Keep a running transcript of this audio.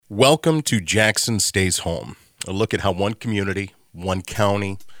Welcome to Jackson Stays Home, a look at how one community, one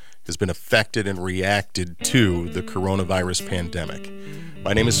county, has been affected and reacted to the coronavirus pandemic.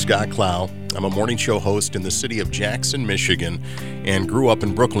 My name is Scott Clow. I'm a morning show host in the city of Jackson, Michigan, and grew up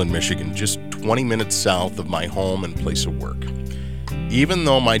in Brooklyn, Michigan, just 20 minutes south of my home and place of work. Even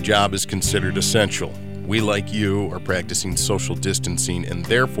though my job is considered essential, we, like you, are practicing social distancing, and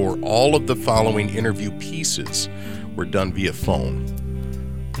therefore all of the following interview pieces were done via phone.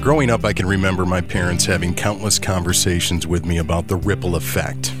 Growing up, I can remember my parents having countless conversations with me about the ripple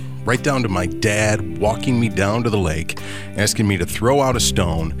effect, right down to my dad walking me down to the lake, asking me to throw out a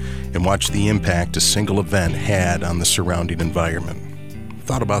stone and watch the impact a single event had on the surrounding environment.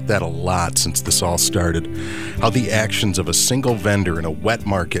 Thought about that a lot since this all started, how the actions of a single vendor in a wet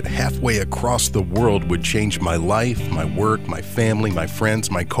market halfway across the world would change my life, my work, my family, my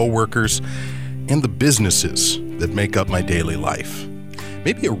friends, my coworkers, and the businesses that make up my daily life.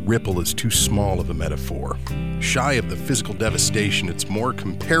 Maybe a ripple is too small of a metaphor. Shy of the physical devastation, it's more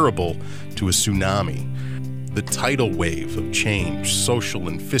comparable to a tsunami. The tidal wave of change, social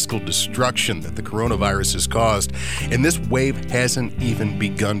and fiscal destruction that the coronavirus has caused, and this wave hasn't even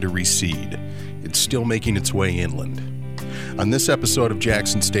begun to recede. It's still making its way inland. On this episode of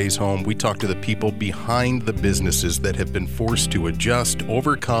Jackson Stays Home, we talk to the people behind the businesses that have been forced to adjust,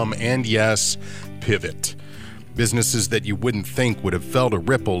 overcome, and yes, pivot. Businesses that you wouldn't think would have felt a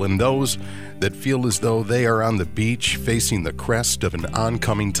ripple, and those that feel as though they are on the beach facing the crest of an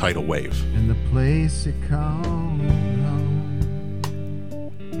oncoming tidal wave. And the place it comes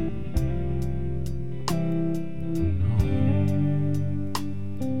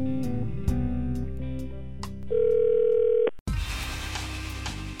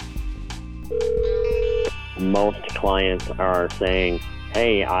Most clients are saying,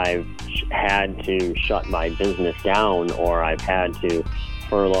 hey, I've had to shut my business down, or I've had to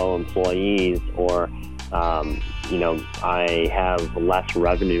furlough employees, or, I have less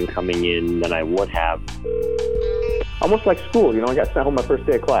revenue coming in than I would have. Almost like school, I got sent home my first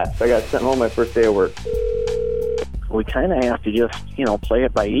day of class. I got sent home my first day of work. We kind of have to just, play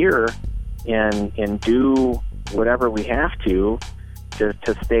it by ear and do whatever we have to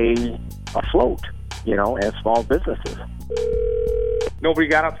stay afloat, as small businesses. Nobody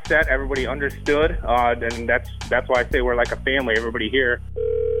got upset. Everybody understood, and that's why I say we're like a family. Everybody here.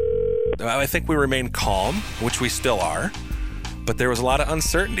 I think we remain calm, which we still are, but there was a lot of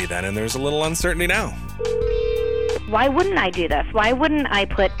uncertainty then, and there's a little uncertainty now. Why wouldn't I do this? Why wouldn't I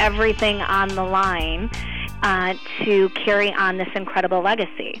put everything on the line to carry on this incredible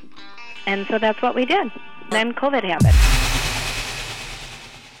legacy? And so that's what we did. Then COVID happened.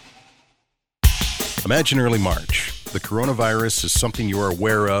 Imagine early March. The coronavirus is something you are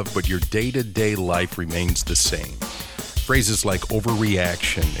aware of, but your day-to-day life remains the same. Phrases like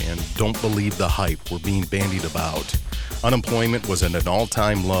overreaction and don't believe the hype were being bandied about. Unemployment was at an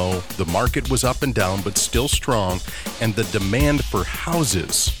all-time low, the market was up and down but still strong, and the demand for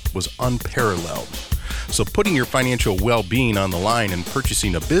houses was unparalleled. So putting your financial well-being on the line and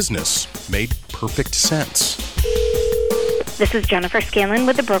purchasing a business made perfect sense. This is Jennifer Scanlon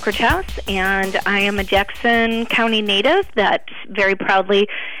with the Brokerage House, and I am a Jackson County native that very proudly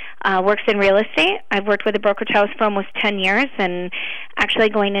works in real estate. I've worked with the Brokerage House for almost 10 years, and actually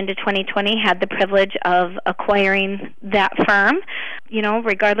going into 2020 had the privilege of acquiring that firm.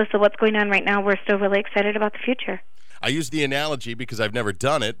 Regardless of what's going on right now, we're still really excited about the future. I use the analogy because I've never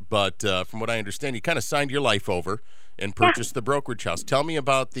done it, but from what I understand, you kind of signed your life over and purchased the Brokerage House. Tell me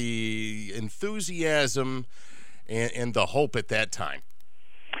about the enthusiasm and the hope at that time.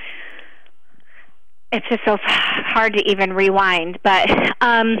 It's just so hard to even rewind, but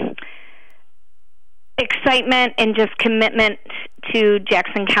excitement and just commitment to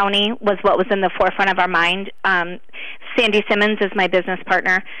Jackson County was what was in the forefront of our mind. Sandy Simmons is my business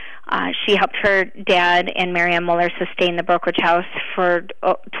partner. She helped her dad and Marianne Muller sustain the Brokerage House for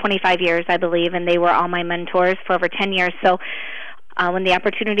 25 years, I believe, and they were all my mentors for over 10 years. So when the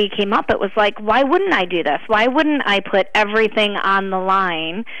opportunity came up, it was like, why wouldn't I do this? Why wouldn't I put everything on the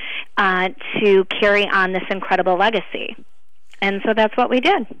line to carry on this incredible legacy? And so that's what we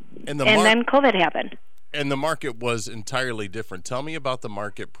did. And then COVID happened. And the market was entirely different. Tell me about the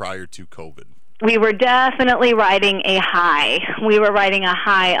market prior to COVID. We were definitely riding a high. We were riding a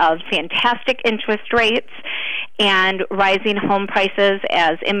high of fantastic interest rates and rising home prices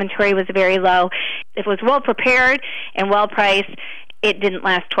as inventory was very low. It was well prepared and well priced. It didn't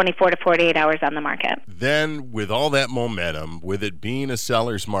last 24 to 48 hours on the market. Then with all that momentum, with it being a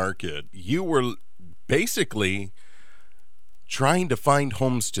seller's market, you were basically trying to find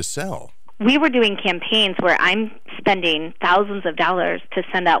homes to sell. we were doing campaigns where I'm spending thousands of dollars to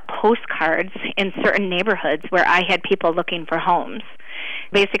send out postcards in certain neighborhoods where I had people looking for homes.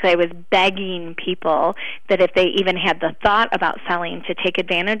 Basically, I was begging people that if they even had the thought about selling, to take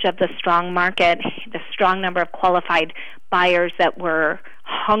advantage of the strong market, the strong number of qualified buyers that were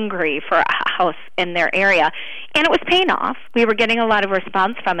hungry for a house in their area. And it was paying off. We were getting a lot of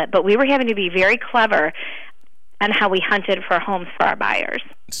response from it, but we were having to be very clever on how we hunted for homes for our buyers.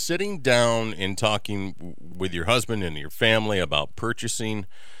 Sitting down and talking with your husband and your family about purchasing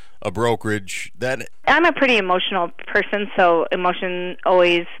a brokerage, that I'm a pretty emotional person, so emotion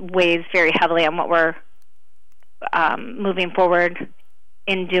always weighs very heavily on what we're moving forward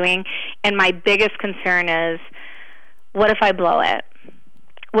in doing. And my biggest concern is, what if I blow it?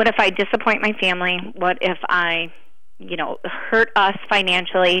 What if I disappoint my family? What if I, hurt us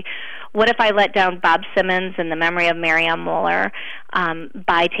financially? What if I let down Bob Simmons and the memory of Marianne Moeller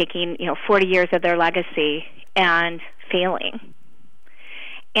by taking, 40 years of their legacy and failing?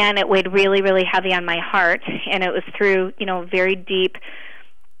 And it weighed really, really heavy on my heart. And it was through, very deep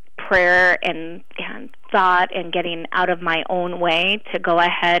prayer and thought and getting out of my own way to go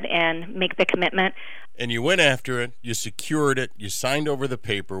ahead and make the commitment. And you went after it. You secured it. You signed over the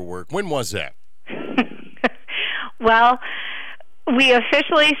paperwork. When was that? Well, we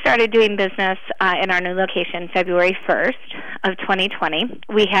officially started doing business in our new location February 1st of 2020.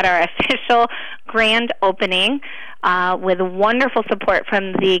 We had our official grand opening with wonderful support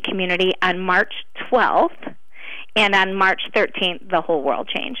from the community on March 12th, and on March 13th, the whole world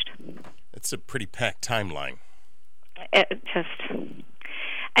changed. It's a pretty packed timeline.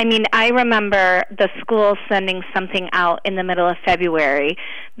 I remember the school sending something out in the middle of February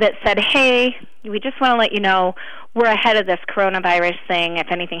that said, hey, we just want to let you know we're ahead of this coronavirus thing. If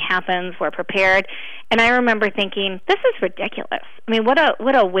anything happens, we're prepared. And I remember thinking, this is ridiculous.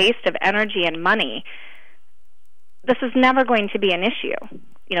 What a waste of energy and money. This is never going to be an issue.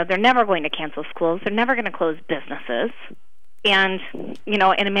 They're never going to cancel schools. They're never going to close businesses. And,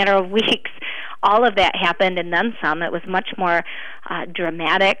 in a matter of weeks, all of that happened and then some. It was much more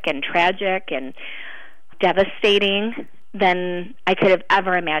dramatic and tragic and devastating than I could have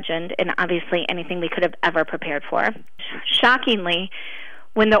ever imagined, and obviously anything we could have ever prepared for. Shockingly,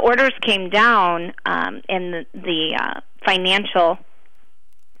 when the orders came down in the financial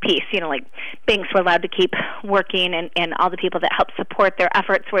piece, like banks were allowed to keep working and all the people that helped support their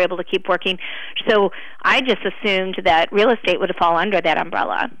efforts were able to keep working. So I just assumed that real estate would fall under that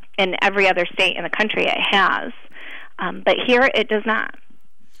umbrella. In every other state in the country it has. But here it does not.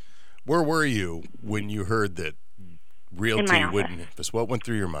 Where were you when you heard that realty wouldn't? What went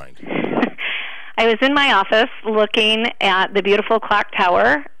through your mind? I was in my office looking at the beautiful clock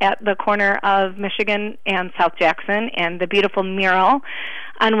tower at the corner of Michigan and South Jackson and the beautiful mural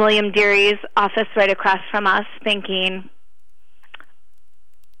on William Deary's office right across from us, thinking,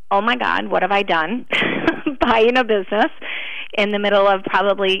 oh my God, what have I done? Buying a business in the middle of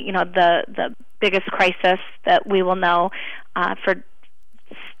probably, the biggest crisis that we will know for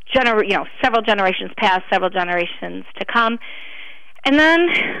several generations past, several generations to come. And then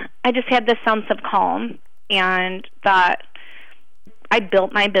I just had this sense of calm and thought, I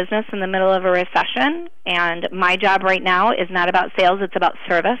built my business in the middle of a recession, and my job right now is not about sales, it's about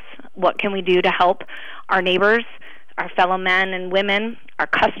service. What can we do to help our neighbors, our fellow men and women, our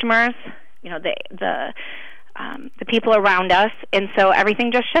customers, the people around us? And so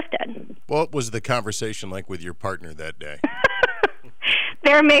everything just shifted. What was the conversation like with your partner that day?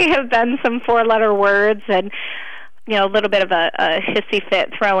 There may have been some four-letter words and a little bit of a hissy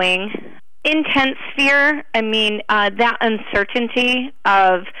fit throwing. Intense fear. That uncertainty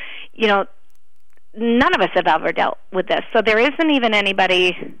of, none of us have ever dealt with this. So there isn't even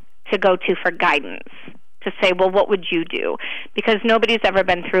anybody to go to for guidance, to say, well, what would you do? Because nobody's ever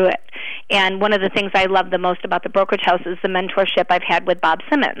been through it. And one of the things I love the most about the brokerage house is the mentorship I've had with Bob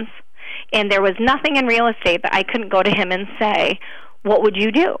Simmons. And there was nothing in real estate that I couldn't go to him and say, what would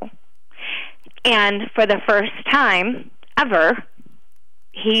you do? And for the first time ever,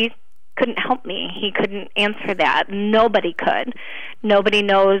 he couldn't help me. He couldn't answer that. Nobody could. Nobody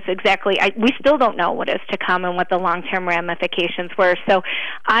knows exactly. We still don't know what is to come and what the long-term ramifications were. So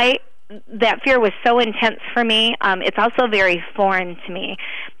that fear was so intense for me. It's also very foreign to me.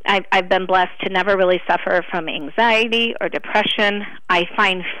 I've been blessed to never really suffer from anxiety or depression. I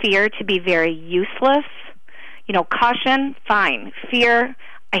find fear to be very useless. Caution, fine. Fear,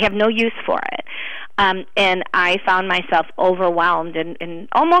 I have no use for it. And I found myself overwhelmed and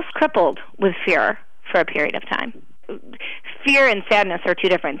almost crippled with fear for a period of time. fear and sadness are two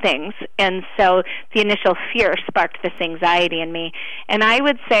different things. And so the initial fear sparked this anxiety in me. And I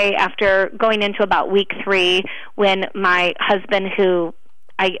would say after going into about week 3, when my husband, who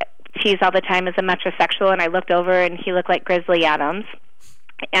I tease all the time, is a metrosexual, and I looked over and he looked like Grizzly Adams,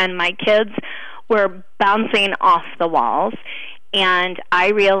 and my kids were bouncing off the walls, and I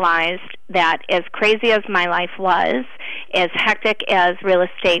realized that as crazy as my life was, as hectic as real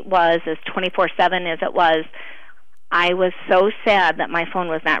estate was, as 24/7 as it was, I was so sad that my phone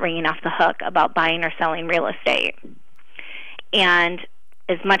was not ringing off the hook about buying or selling real estate. And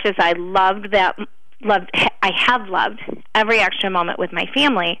as much as I I have loved every extra moment with my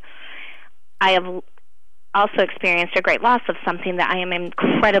family, I have also experienced a great loss of something that I am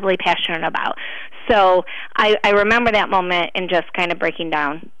incredibly passionate about. So I remember that moment and just kind of breaking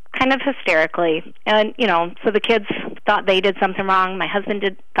down, kind of hysterically. And, so the kids thought they did something wrong. My husband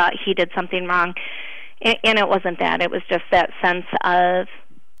thought he did something wrong. And it wasn't that. It was just that sense of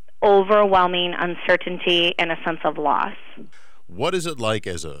overwhelming uncertainty and a sense of loss. What is it like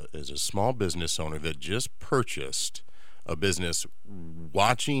as a small business owner that just purchased a business,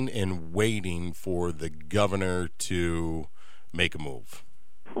 watching and waiting for the governor to make a move?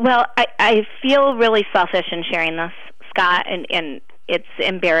 Well, I feel really selfish in sharing this, Scott, and it's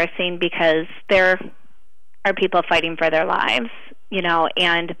embarrassing because there are people fighting for their lives,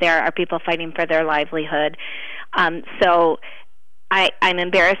 and there are people fighting for their livelihood. So I'm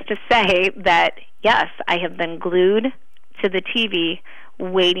embarrassed to say that, yes, I have been glued to the TV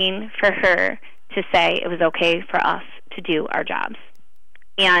waiting for her to say it was okay for us to do our jobs.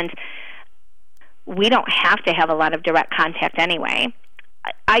 And we don't have to have a lot of direct contact anyway.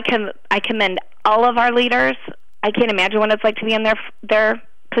 I commend all of our leaders. I can't imagine what it's like to be in their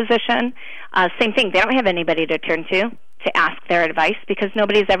position. Same thing. They don't have anybody to turn to ask their advice because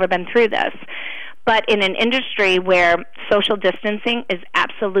nobody's ever been through this. But in an industry where social distancing is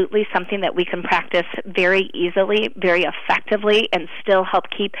absolutely something that we can practice very easily, very effectively, and still help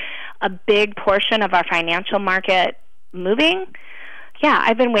keep a big portion of our financial market moving, yeah,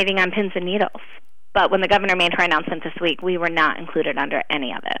 I've been waiting on pins and needles. But when the governor made her announcement this week, we were not included under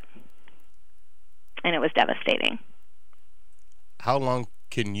any of it. And it was devastating. How long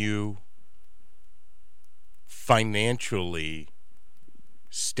can you financially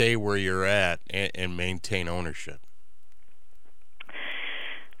stay where you're at and maintain ownership?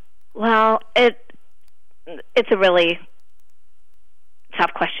 Well, it's a really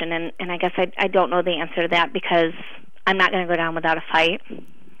tough question, and I guess I don't know the answer to that because I'm not going to go down without a fight.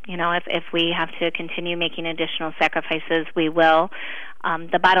 If we have to continue making additional sacrifices, we will.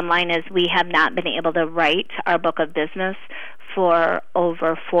 The bottom line is we have not been able to write our book of business for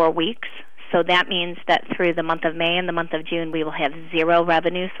over 4 weeks. So that means that through the month of May and the month of June, we will have zero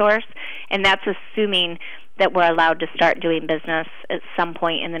revenue source. And that's assuming that we're allowed to start doing business at some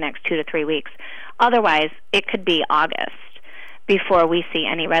point in the next 2 to 3 weeks. Otherwise, it could be August before we see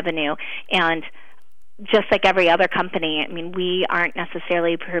any revenue. And just like every other company, we aren't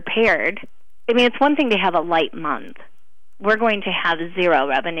necessarily prepared. It's one thing to have a light month. We're going to have zero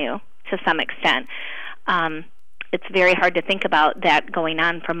revenue to some extent. It's very hard to think about that going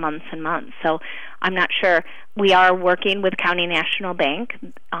on for months and months. So I'm not sure. We are working with County National Bank.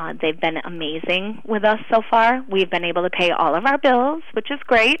 They've been amazing with us so far. We've been able to pay all of our bills, which is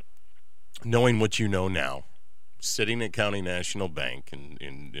great. Knowing what you know now, sitting at County National Bank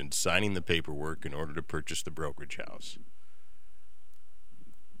and signing the paperwork in order to purchase the brokerage house,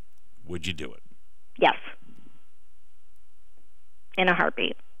 would you do it? Yes. In a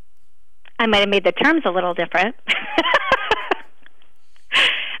heartbeat. I might have made the terms a little different.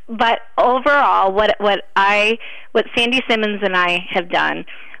 But overall, what Sandy Simmons and I have done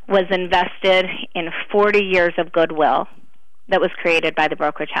was invested in 40 years of goodwill that was created by the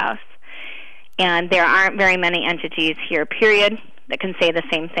brokerage house. And there aren't very many entities here, period, that can say the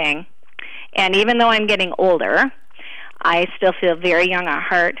same thing. And even though I'm getting older, I still feel very young at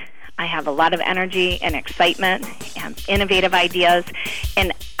heart. I have a lot of energy and excitement and innovative ideas.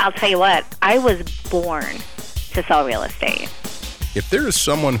 And I'll tell you what, I was born to sell real estate. If there is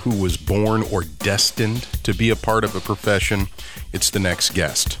someone who was born or destined to be a part of a profession, it's the next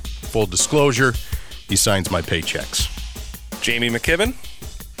guest. Full disclosure, he signs my paychecks. Jamie McKibben,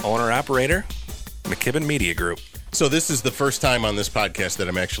 owner-operator, McKibben Media Group. So this is the first time on this podcast that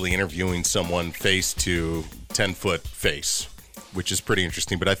I'm actually interviewing someone face to 10-foot face, which is pretty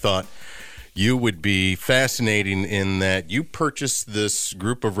interesting. But I thought you would be fascinating in that you purchased this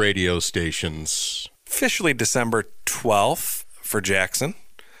group of radio stations. Officially December 12th for Jackson,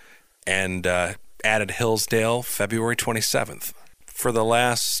 and added Hillsdale February 27th. For the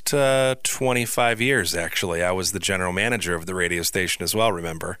last 25 years, actually. I was the general manager of the radio station as well,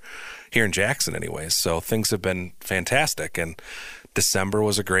 remember? Here in Jackson anyways. So things have been fantastic. And December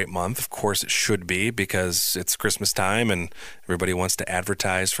was a great month. Of course it should be, because it's Christmas time and everybody wants to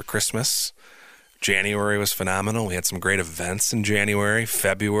advertise for Christmas. January was phenomenal. We had some great events in January.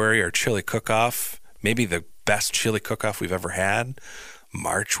 February, our chili cook-off, maybe the best chili cook-off we've ever had.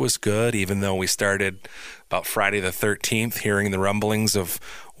 March was good, even though we started about Friday the 13th hearing the rumblings of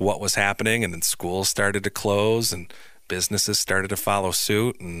what was happening, and then schools started to close and businesses started to follow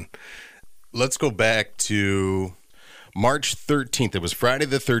suit. And let's go back to March 13th. It was Friday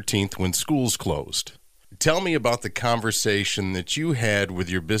the 13th when schools closed. Tell me about the conversation that you had with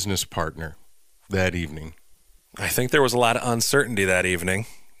your business partner that evening. I think there was a lot of uncertainty that evening.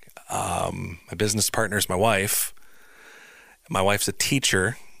 My business partner is my wife. My wife's a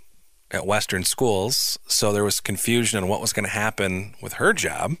teacher at Western schools, so there was confusion on what was going to happen with her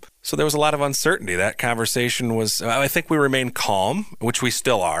job. So there was a lot of uncertainty. That conversation was, I think we remained calm, which we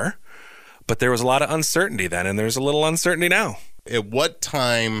still are, but there was a lot of uncertainty then, and there's a little uncertainty now. At what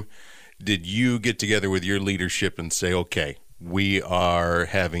time did you get together with your leadership and say, okay, we are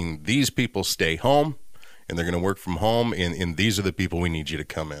having these people stay home, and they're going to work from home, and these are the people we need you to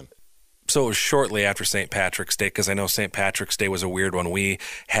come in? So it was shortly after St. Patrick's Day, because I know St. Patrick's Day was a weird one. We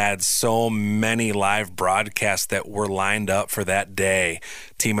had so many live broadcasts that were lined up for that day,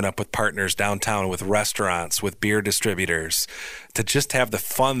 teaming up with partners downtown, with restaurants, with beer distributors, to just have the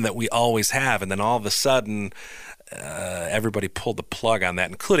fun that we always have. And then all of a sudden, everybody pulled the plug on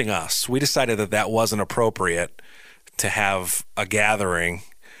that, including us. We decided that that wasn't appropriate to have a gathering.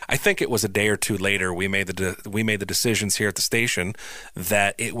 I think it was a day or two later we made the decisions here at the station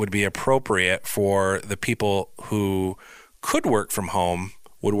that it would be appropriate for the people who could work from home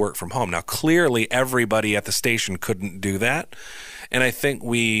would work from home. Now, clearly, everybody at the station couldn't do that, and I think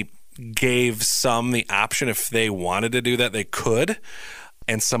we gave some the option if they wanted to do that, they could,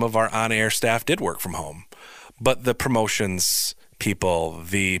 and some of our on-air staff did work from home. But the promotions people,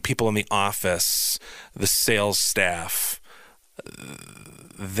 the people in the office, the sales staff,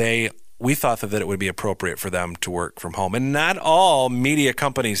 we thought that it would be appropriate for them to work from home. And not all media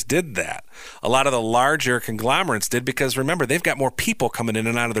companies did that. A lot of the larger conglomerates did, because remember, they've got more people coming in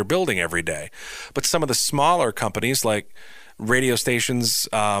and out of their building every day. But some of the smaller companies, like radio stations,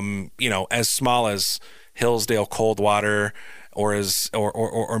 as small as Hillsdale Coldwater,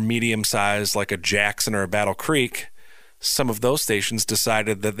 or medium sized like a Jackson or a Battle Creek, some of those stations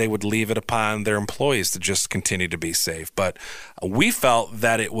decided that they would leave it upon their employees to just continue to be safe. But we felt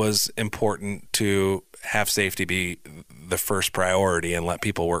that it was important to have safety be the first priority and let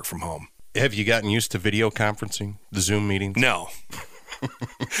people work from home. Have you gotten used to video conferencing, the Zoom meetings? No.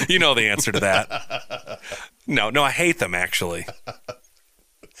 You know the answer to that. No, I hate them, actually.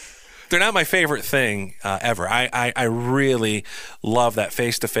 They're not my favorite thing ever. I really love that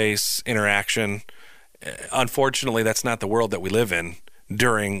face-to-face interaction. Unfortunately, that's not the world that we live in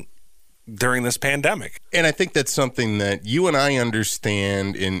during this pandemic. And I think that's something that you and I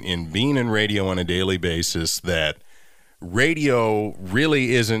understand in being in radio on a daily basis, that radio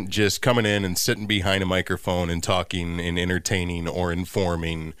really isn't just coming in and sitting behind a microphone and talking and entertaining or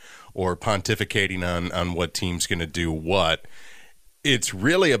informing or pontificating on what team's going to do what. It's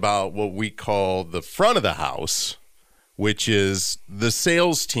really about what we call the front of the house, which is the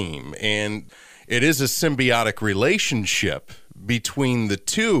sales team. And it is a symbiotic relationship between the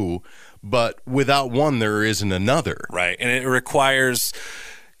two, but without one, there isn't another. Right. And it requires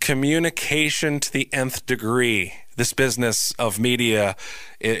communication to the nth degree. This business of media,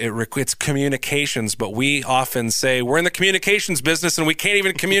 it's communications, but we often say we're in the communications business and we can't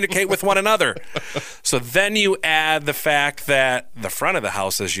even communicate with one another. So then you add the fact that the front of the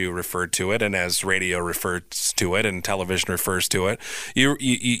house, as you referred to it, and as radio refers to it and television refers to it,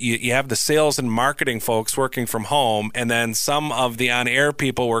 you have the sales and marketing folks working from home, and then some of the on-air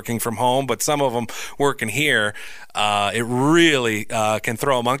people working from home, but some of them working here. It really can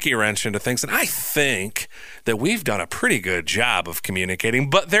throw a monkey wrench into things. And I think that we've done a pretty good job of communicating,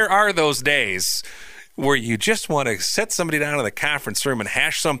 but there are those days where you just want to sit somebody down in the conference room and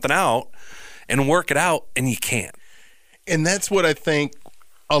hash something out and work it out, and you can't. And that's what I think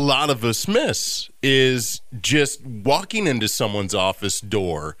a lot of us miss, is just walking into someone's office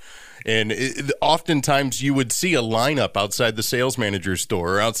door. And oftentimes you would see a lineup outside the sales manager's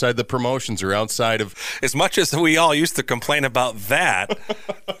door, or outside the promotions, or outside of... As much as we all used to complain about that,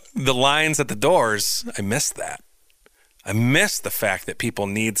 the lines at the doors, I miss that. I miss the fact that people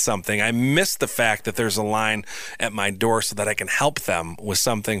need something. I miss the fact that there's a line at my door so that I can help them with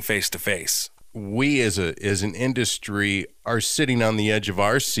something face-to-face. we as an industry are sitting on the edge of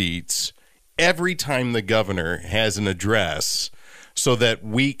our seats every time the governor has an address, so that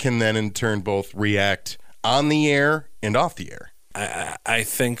we can then in turn both react on the air and off the air. I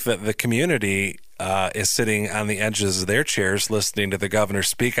think that the community is sitting on the edges of their chairs listening to the governor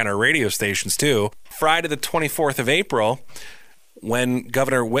speak on our radio stations too. Friday the 24th of April, when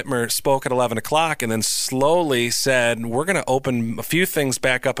Governor Whitmer spoke at 11 o'clock and then slowly said, we're going to open a few things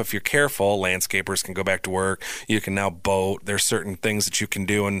back up if you're careful. Landscapers can go back to work. You can now boat. There's certain things that you can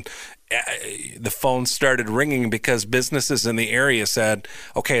do. And the phone started ringing because businesses in the area said,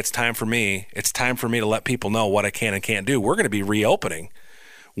 okay, it's time for me. It's time for me to let people know what I can and can't do. We're going to be reopening.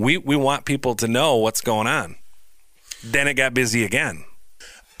 We want people to know what's going on. Then it got busy again.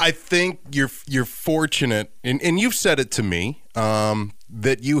 I think you're fortunate, and you've said it to me,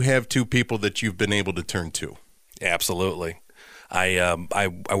 that you have two people that you've been able to turn to. Absolutely. I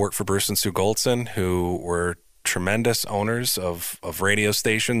work for Bruce and Sue Goldson, who were tremendous owners of radio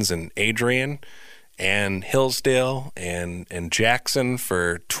stations in Adrian and Hillsdale and Jackson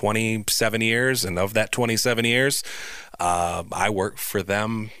for 27 years. And of that 27 years, I worked for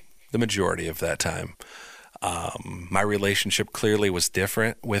them the majority of that time. My relationship clearly was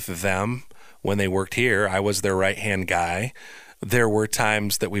different with them when they worked here. I was their right-hand guy. There were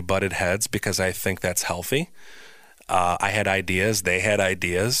times that we butted heads because I think that's healthy. I had ideas. They had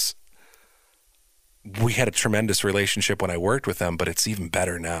ideas. We had a tremendous relationship when I worked with them, but it's even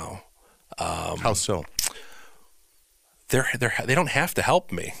better now. How so? They don't have to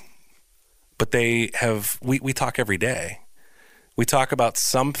help me, but they have. We talk every day. We talk about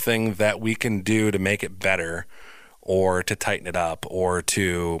something that we can do to make it better, or to tighten it up, or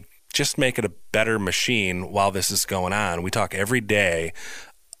to just make it a better machine while this is going on. We talk every day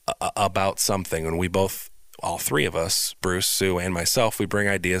about something, and we both, all three of us, Bruce, Sue, and myself, we bring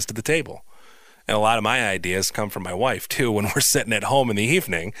ideas to the table. And a lot of my ideas come from my wife, too, when we're sitting at home in the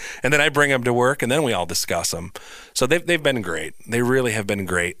evening. And then I bring them to work, and then we all discuss them. So they've been great. They really have been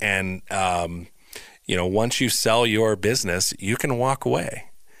great. And, once you sell your business, you can walk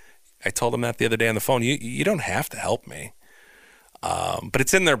away. I told them that the other day on the phone. You don't have to help me. But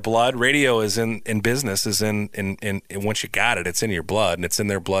it's in their blood. Radio is in business, is in once you got it, it's in your blood, and it's in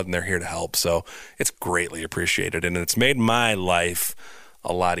their blood, and they're here to help. So it's greatly appreciated. And it's made my life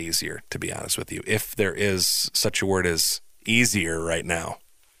a lot easier, to be honest with you, if there is such a word as easier right now.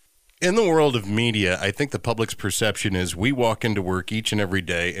 In the world of media, I think the public's perception is we walk into work each and every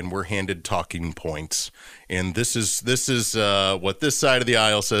day and we're handed talking points. And this is what this side of the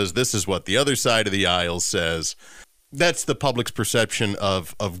aisle says. This is what the other side of the aisle says. That's the public's perception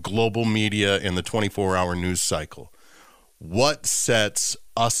of global media and the 24-hour news cycle. What sets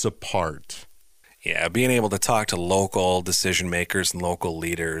us apart? Yeah, being able to talk to local decision makers and local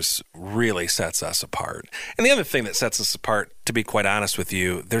leaders really sets us apart. And the other thing that sets us apart, to be quite honest with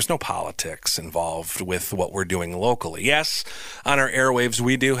you, there's no politics involved with what we're doing locally. Yes, on our airwaves,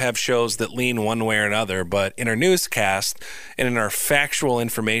 we do have shows that lean one way or another, but in our newscast and in our factual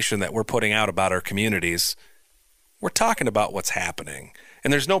information that we're putting out about our communities, we're talking about what's happening.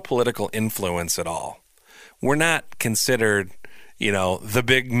 And there's no political influence at all. We're not considered the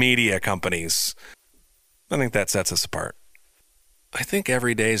big media companies. I think that sets us apart. I think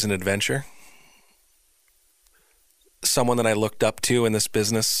every day is an adventure. Someone that I looked up to in this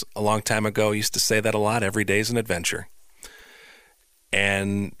business a long time ago used to say that a lot. Every day is an adventure.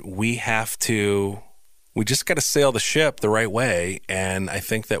 And we just got to sail the ship the right way. And I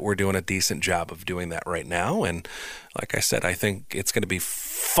think that we're doing a decent job of doing that right now. And like I said, I think it's going to be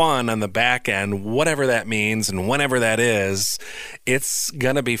fun on the back end, whatever that means and whenever that is. It's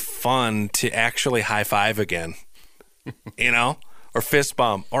going to be fun to actually high five again, or fist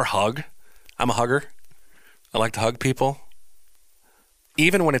bump or hug. I'm a hugger. I like to hug people.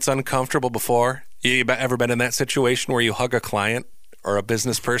 Even when it's uncomfortable before. You ever been in that situation where you hug a client or a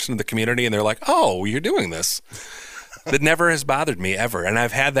business person in the community and they're like, oh, you're doing this? That never has bothered me ever. And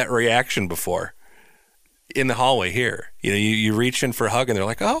I've had that reaction before in the hallway here. You reach in for a hug and they're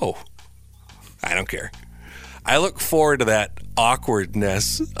like, oh, I don't care. I look forward to that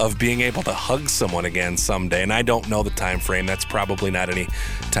awkwardness of being able to hug someone again someday. And I don't know the time frame. That's probably not any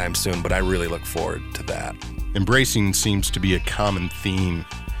time soon, but I really look forward to that. Embracing seems to be a common theme.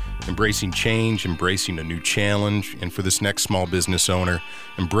 Embracing change, embracing a new challenge, and for this next small business owner,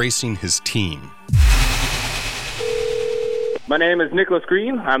 embracing his team. My name is Nicholas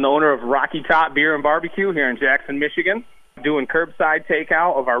Green. I'm the owner of Rocky Top Beer and Barbecue here in Jackson, Michigan. Doing curbside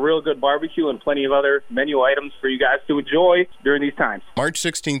takeout of our real good barbecue and plenty of other menu items for you guys to enjoy during these times. March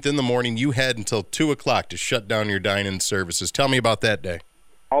 16th in the morning, you had until 2 o'clock to shut down your dine-in services. Tell me about that day.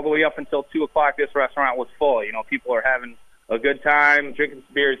 all the way up until 2 o'clock, this restaurant was full. You know, people are having a good time, drinking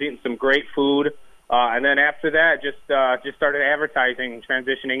some beers, eating some great food. And then after that, just started advertising,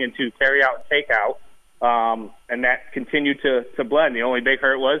 transitioning into carry-out and takeout. And that continued to blend. The only big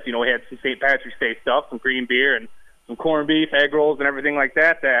hurt was, you know, we had some St. Patrick's Day stuff, some green beer and some corned beef, egg rolls, and everything like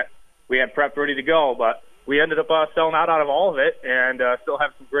that we had prepped ready to go. But we ended up selling out of all of it and still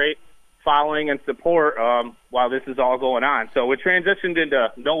have some great following and support while this is all going on. So we transitioned into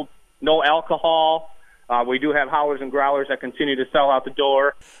no alcohol. We do have howlers and growlers that continue to sell out the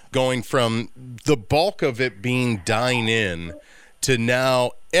door. Going from the bulk of it being dine-in to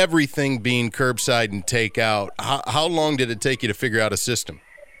now everything being curbside and takeout, how long did it take you to figure out a system?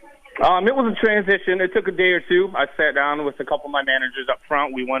 It was a transition. It took a day or two. I sat down with a couple of my managers up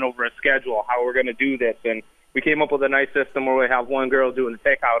front. We went over a schedule, how we're going to do this, and we came up with a nice system where we have one girl doing the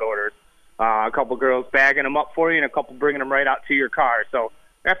takeout orders, a couple girls bagging them up for you, and a couple bringing them right out to your car. So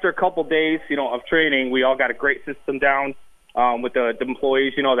after a couple days, you know, of training, we all got a great system down with the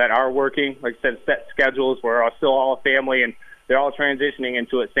employees, you know, that are working. Like I said, set schedules. We're still all a family, and they're all transitioning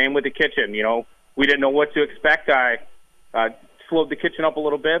into it. Same with the kitchen. You know, we didn't know what to expect. I slowed the kitchen up a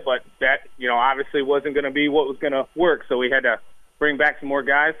little bit, but that, you know, obviously wasn't going to be what was going to work. So we had to bring back some more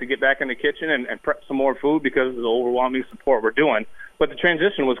guys to get back in the kitchen and prep some more food because of the overwhelming support we're doing. But the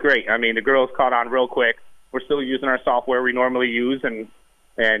transition was great. I mean, the girls caught on real quick. We're still using our software we normally use, and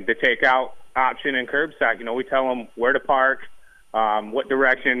the takeout option and curbside, you know, we tell them where to park, what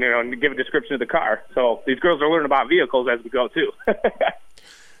direction, you know, and give a description of the car. So these girls are learning about vehicles as we go too.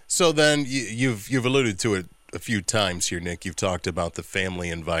 So then you've alluded to it a few times here, Nick. You've talked about the family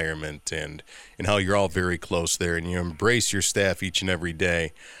environment and how you're all very close there and you embrace your staff each and every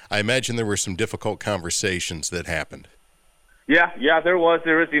day. I imagine there were some difficult conversations that happened. Yeah, there was,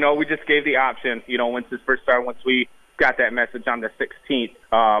 you know, we just gave the option, you know, once this first started, once we got that message on the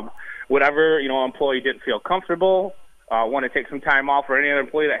 16th. Whatever, you know, employee didn't feel comfortable, want to take some time off, or any other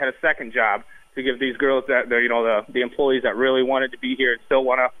employee that had a second job, to give these girls that, you know, the employees that really wanted to be here and still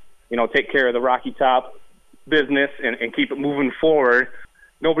want to, you know, take care of the Rocky Top business and keep it moving forward.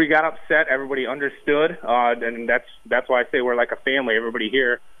 Nobody got upset. Everybody understood, and that's why I say we're like a family. Everybody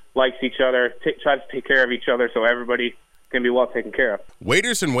here likes each other, tries to take care of each other, so everybody can be well taken care of.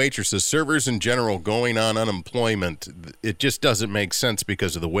 Waiters and waitresses, servers in general, going on unemployment, it just doesn't make sense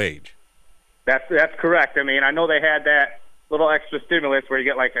because of the wage. That's correct. I mean, I know they had that little extra stimulus where you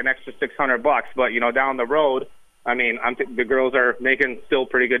get like an extra $600, but, you know, down the road, I mean, the girls are making still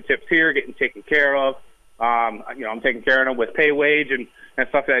pretty good tips here, getting taken care of. You know, I'm taking care of them with pay wage and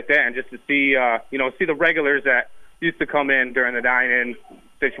stuff like that. And just to see, you know, see the regulars that used to come in during the dine-in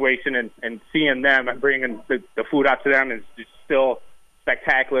situation and seeing them and bringing the food out to them is just still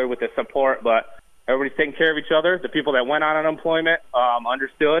spectacular with the support. But everybody's taking care of each other. The people that went on unemployment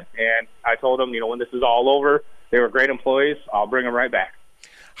understood. And I told them, you know, when this is all over, they were great employees. I'll bring them right back.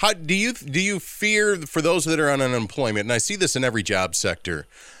 How do you fear for those that are on unemployment? And I see this in every job sector.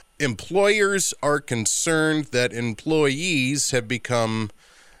 Employers are concerned that employees have become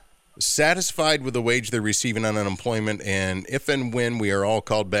satisfied with the wage they're receiving on unemployment, and if and when we are all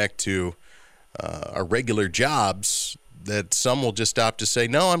called back to our regular jobs, that some will just opt to say,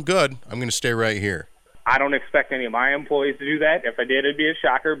 no, I'm good. I'm going to stay right here. I don't expect any of my employees to do that. If I did, it'd be a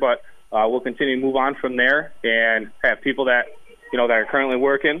shocker, but we'll continue to move on from there and have people that, you know, that are currently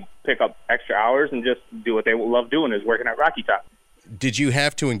working pick up extra hours and just do what they love doing, is working at Rocky Top. Did you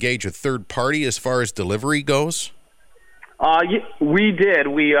have to engage a third party as far as delivery goes? We did.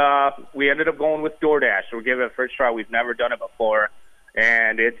 We ended up going with DoorDash. We're giving it a first try. We've never done it before,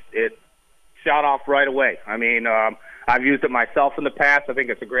 and it shot off right away. I mean, I've used it myself in the past. I think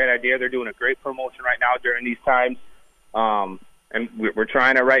it's a great idea. They're doing a great promotion right now during these times, and we're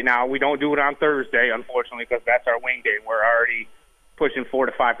trying it right now. We don't do it on Thursday, unfortunately, because that's our wing day. We're already pushing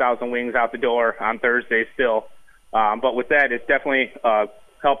 4,000 to 5,000 wings out the door on Thursday still. But with that, it's definitely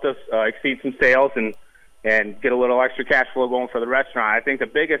helped us exceed some sales and get a little extra cash flow going for the restaurant. I think the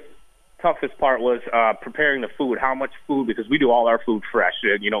biggest, toughest part was preparing the food. How much food, because we do all our food fresh.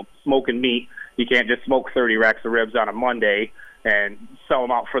 You know, smoking meat, you can't just smoke 30 racks of ribs on a Monday and sell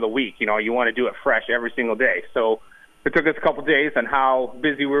them out for the week. You know, you want to do it fresh every single day. So it took us a couple days on how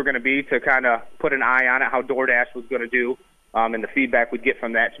busy we were going to be to kind of put an eye on it, how DoorDash was going to do, and the feedback we'd get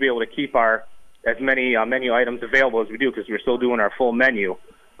from that to be able to keep as many menu items available as we do, because we're still doing our full menu.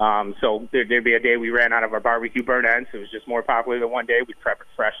 So there'd be a day we ran out of our barbecue burnt ends. It was just more popular than one day. We'd prep it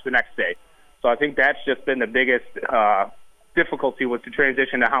fresh the next day. So I think that's just been the biggest difficulty, was to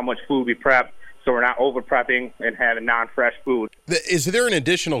transition to how much food we prep, so we're not over-prepping and having non-fresh food. Is there an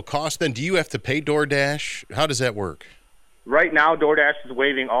additional cost then? Do you have to pay DoorDash? How does that work? right now, DoorDash is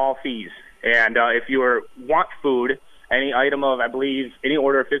waiving all fees. And if you want food, any item of, I believe, any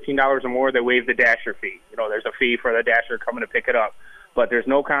order of $15 or more, they waive the Dasher fee. There's a fee for the Dasher coming to pick it up. But there's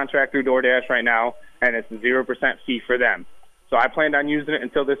no contract through DoorDash right now, and it's a 0% fee for them. So I planned on using it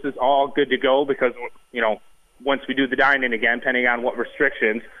until this is all good to go because, once we do the dine-in again, depending on what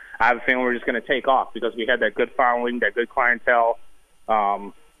restrictions, I have a feeling we're just going to take off because we had that good following, that good clientele.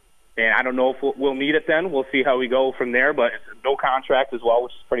 And I don't know if we'll need it then. We'll see how we go from there, but it's no contract as well,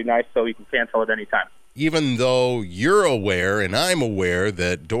 which is pretty nice, so you can cancel at any time. Even though you're aware and I'm aware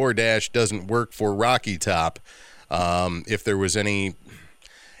that DoorDash doesn't work for Rocky Top, if there was any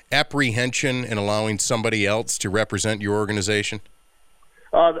apprehension in allowing somebody else to represent your organization?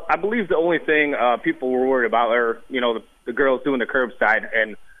 I believe the only thing people were worried about are, the girls doing the curbside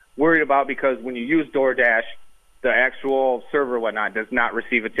and worried about because when you use DoorDash, the actual server and whatnot does not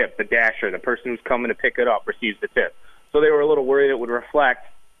receive a tip. The Dasher, the person who's coming to pick it up, receives the tip. So they were a little worried it would reflect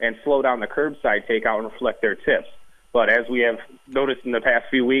and slow down the curbside takeout and reflect their tips. But as we have noticed in the past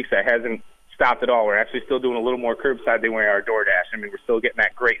few weeks, that hasn't stopped at all. We're actually still doing a little more curbside than we are DoorDash. I mean, we're still getting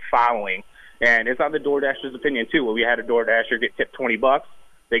that great following. And it's on the DoorDasher's opinion, too. When we had a DoorDasher get tipped $20,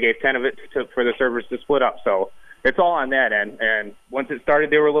 they gave 10 of it for the servers to split up. So it's all on that end. And once it started,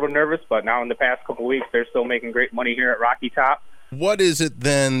 they were a little nervous, but now in the past couple of weeks, they're still making great money here at Rocky Top. What is it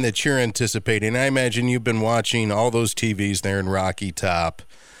then that you're anticipating? I imagine you've been watching all those TVs there in Rocky Top,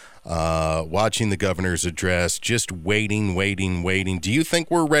 watching the governor's address, just waiting. Do you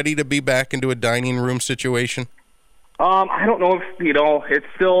think we're ready to be back into a dining room situation? I don't know if, it's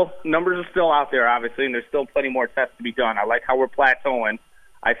still, numbers are still out there, obviously, and there's still plenty more tests to be done. I like how we're plateauing.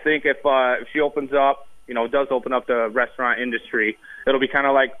 I think if she opens up, does open up the restaurant industry, it'll be kind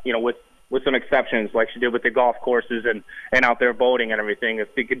of like, with some exceptions, like she did with the golf courses and out there boating and everything.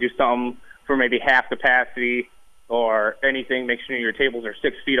 If they could do something for maybe half capacity or anything, make sure your tables are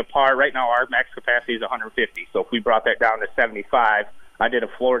 6 feet apart. Right now, our max capacity is 150. So if we brought that down to 75, I did a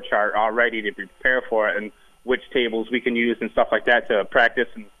floor chart already to prepare for it and which tables we can use and stuff like that to practice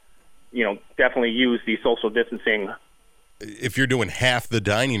and, definitely use the social distancing. If you're doing half the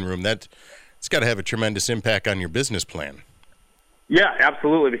dining room, it's got to have a tremendous impact on your business plan. Yeah,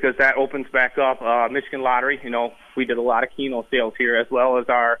 absolutely, because that opens back up. Michigan Lottery, we did a lot of Keno sales here as well as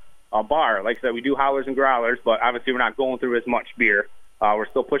our bar. Like I said, we do howlers and growlers, but obviously we're not going through as much beer. We're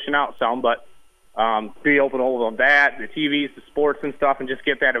still pushing out some, but be open all of that, the TVs, the sports and stuff, and just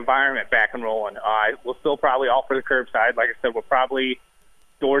get that environment back and rolling. We'll still probably offer the curbside. Like I said, we'll probably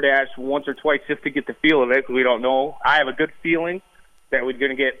DoorDash once or twice just to get the feel of it because we don't know. I have a good feeling that we're going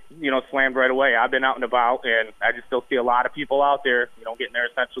to get, slammed right away. I've been out and about, and I just still see a lot of people out there, getting their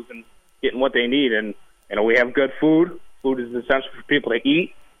essentials and getting what they need. And, we have good food. Food is essential for people to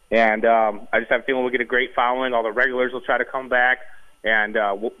eat. And I just have a feeling we'll get a great following. All the regulars will try to come back, and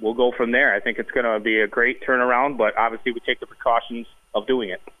we'll go from there. I think it's going to be a great turnaround, but obviously we take the precautions of doing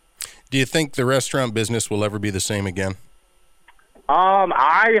it. Do you think the restaurant business will ever be the same again?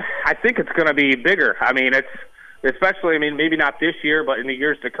 I think it's going to be bigger. I mean, especially, maybe not this year, but in the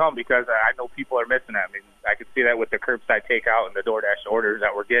years to come, because I know people are missing it. I mean, I can see that with the curbside takeout and the DoorDash orders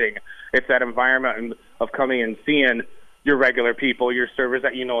that we're getting. It's that environment of coming and seeing your regular people, your servers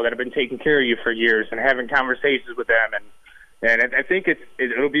that that have been taking care of you for years and having conversations with them. And I think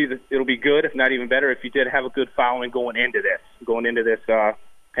it'll be good, if not even better, if you did have a good following going into this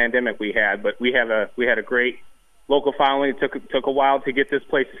pandemic we had. But we had a great local following. It took a while to get this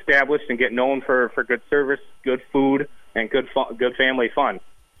place established and get known for good service, good food, and good family fun.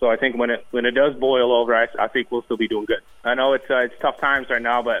 So I think when it does boil over, I think we'll still be doing good. I know it's tough times right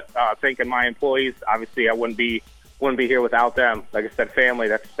now, but thinking my employees, obviously I wouldn't be here without them. Like I said, family.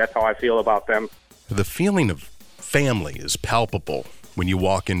 That's how I feel about them. The feeling of family is palpable when you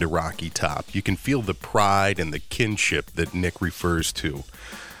walk into Rocky Top. You can feel the pride and the kinship that Nick refers to.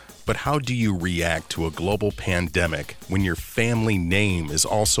 But how do you react to a global pandemic when your family name is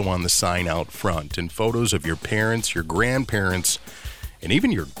also on the sign out front and photos of your parents, your grandparents, and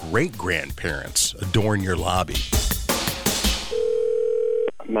even your great-grandparents adorn your lobby?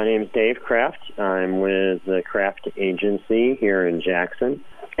 My name is Dave Kraft. I'm with the Kraft Agency here in Jackson.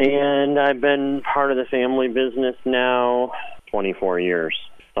 And I've been part of the family business now 24 years,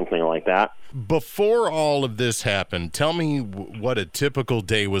 something like that. Before all of this happened, tell me what a typical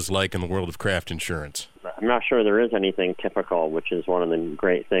day was like in the world of Kraft Insurance. I'm not sure there is anything typical, which is one of the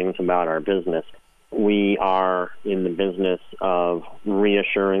great things about our business. We are in the business of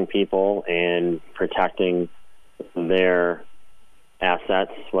reassuring people and protecting their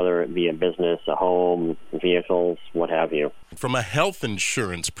assets, whether it be a business, a home, vehicles, what have you. From a health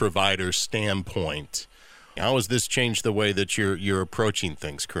insurance provider standpoint, How has this changed the way that you're approaching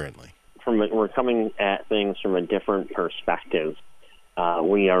things currently? We're coming at things from a different perspective.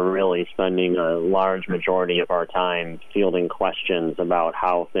 We are really spending a large majority of our time fielding questions about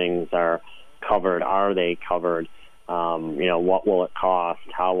how things are covered. Are they covered? What will it cost?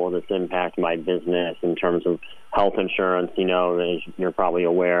 How will this impact my business in terms of health insurance? As you're probably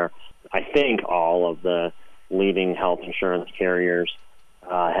aware, I think all of the leading health insurance carriers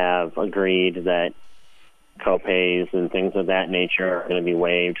have agreed that co-pays and things of that nature are going to be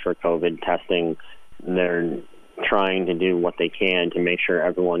waived for COVID testing. They're trying to do what they can to make sure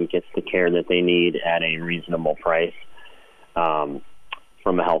everyone gets the care that they need at a reasonable price.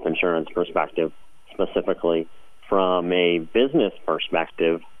 From a health insurance perspective, specifically. From a business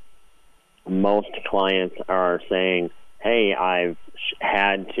perspective, most clients are saying, hey, I've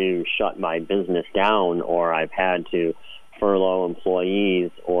had to shut my business down, or I've had to furlough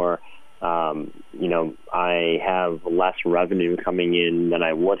employees, or I have less revenue coming in than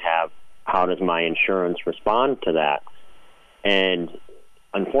I would have. How does my insurance respond to that? And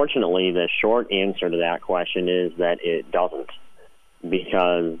unfortunately, the short answer to that question is that it doesn't,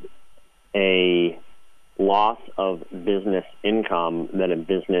 because a loss of business income that a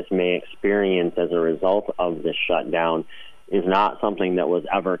business may experience as a result of this shutdown is not something that was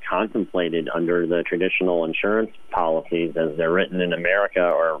ever contemplated under the traditional insurance policies as they're written in America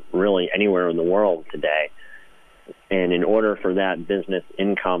or really anywhere in the world today. And in order for that business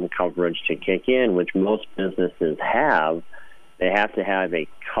income coverage to kick in, which most businesses have, they have to have a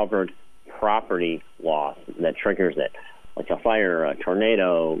covered property loss that triggers it, like a fire, a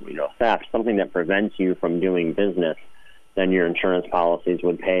tornado, theft, something that prevents you from doing business. Then your insurance policies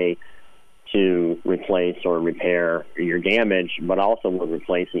would pay to replace or repair your damage, but also would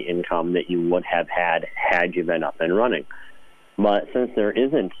replace the income that you would have had you been up and running. But since there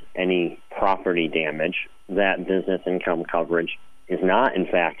isn't any property damage, that business income coverage is not, in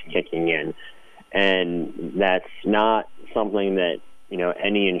fact, kicking in. And that's not something that,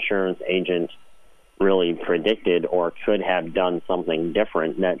 any insurance agent really predicted or could have done something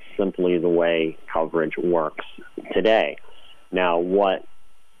different. That's simply the way coverage works today. Now, what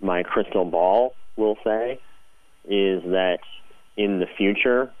my crystal ball will say is that in the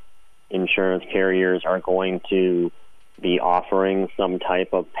future, insurance carriers are going to be offering some type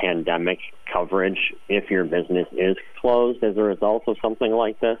of pandemic coverage if your business is closed as a result of something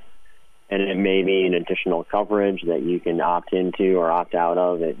like this. And it may be an additional coverage that you can opt into or opt out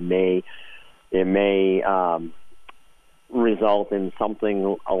of. It may result in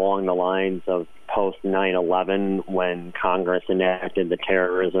something along the lines of post 9/11 when Congress enacted the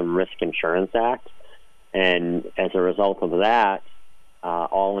Terrorism Risk Insurance Act. And as a result of that,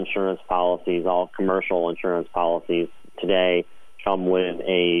 all insurance policies, all commercial insurance policies today come with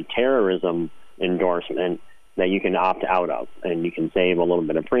a terrorism endorsement that you can opt out of, and you can save a little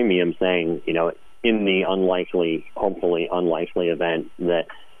bit of premium saying, in the hopefully unlikely event that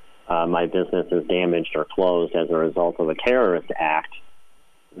my business is damaged or closed as a result of a terrorist act,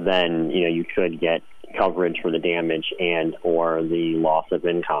 then, you could get coverage for the damage and or the loss of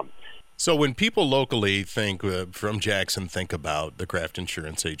income. So when people locally think from Jackson think about the Craft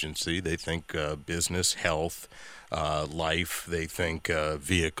Insurance Agency, they think business, health, life, they think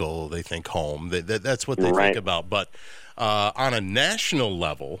vehicle, they think home. That's what they think about. But on a national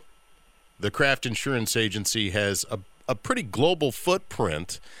level, the Craft Insurance Agency has a pretty global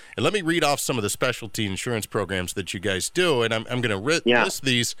footprint. And let me read off some of the specialty insurance programs that you guys do, and I'm going to list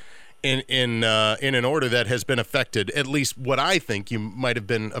these in an order that has been affected, at least what I think you might have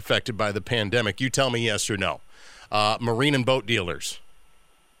been affected by the pandemic. You tell me yes or no. Marine and boat dealers.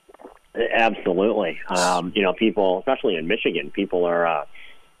 Absolutely. People, especially in Michigan, people are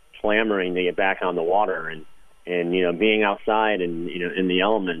clamoring to get back on the water, and being outside and in the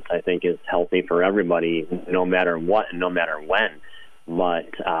elements, I think, is healthy for everybody, no matter what and no matter when.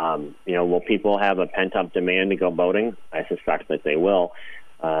 But will people have a pent-up demand to go boating? I suspect that they will.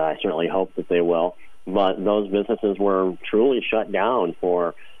 I certainly hope that they will. But those businesses were truly shut down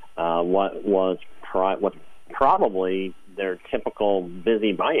for what was probably their typical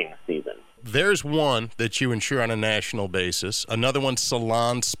busy buying season. There's one that you insure on a national basis. Another one,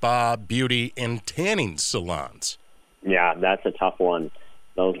 salon, spa, beauty, and tanning salons. Yeah, that's a tough one.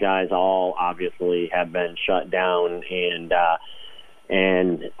 Those guys all obviously have been shut down, and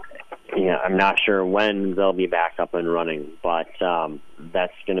I'm not sure when they'll be back up and running, but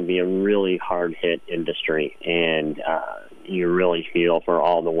that's going to be a really hard-hit industry, and you really feel for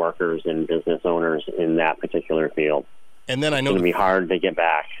all the workers and business owners in that particular field. And then I know it's going to be hard to get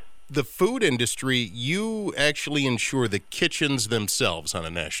back. The food industry, you actually insure the kitchens themselves on a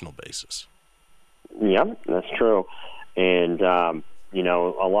national basis. Yep, that's true. And,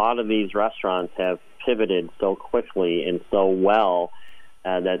 a lot of these restaurants have pivoted so quickly and so well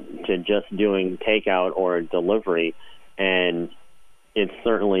that to just doing takeout or delivery, and it's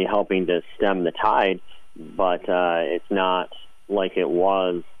certainly helping to stem the tide, but it's not like it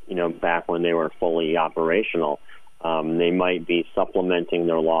was, back when they were fully operational. They might be supplementing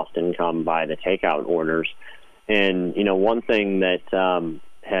their lost income by the takeout orders. And, one thing that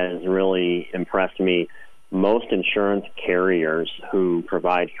has really impressed me, most insurance carriers who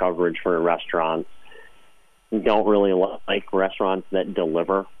provide coverage for restaurants don't really like restaurants that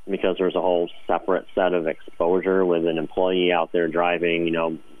deliver, because there's a whole separate set of exposure with an employee out there driving,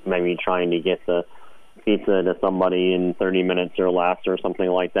 maybe trying to get the pizza to somebody in 30 minutes or less or something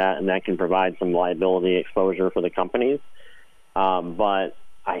like that, and that can provide some liability exposure for the companies. But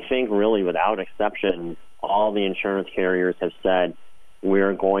I think really without exception, all the insurance carriers have said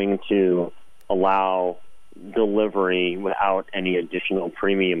we're going to allow delivery without any additional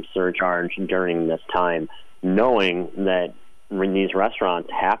premium surcharge during this time, knowing that these restaurants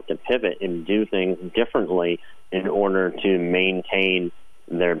have to pivot and do things differently in order to maintain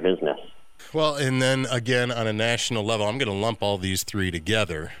their business. Well, and then again, on a national level, I'm going to lump all these three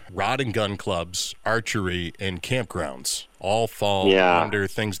together. Rod and gun clubs, archery, and campgrounds all fall under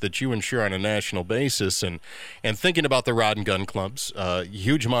things that you insure on a national basis. And thinking about the rod and gun clubs,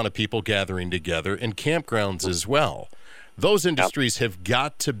 huge amount of people gathering together, and campgrounds as well. Those industries have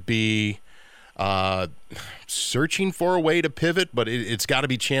got to be searching for a way to pivot, but it's got to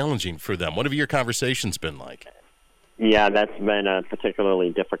be challenging for them. What have your conversations been like? Yeah, that's been a particularly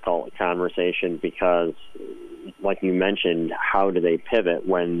difficult conversation because, like you mentioned, how do they pivot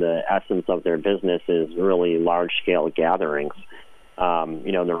when the essence of their business is really large-scale gatherings?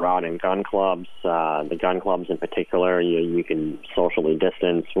 The rod and gun clubs, the gun clubs in particular, you can socially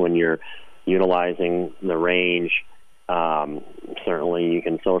distance when you're utilizing the range. Certainly you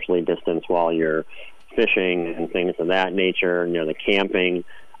can socially distance while you're fishing and things of that nature. The camping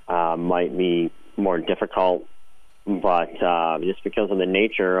might be more difficult. But just because of the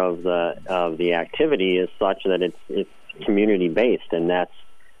nature of the activity is such that it's community based, and that's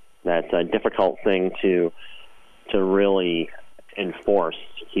a difficult thing to really enforce,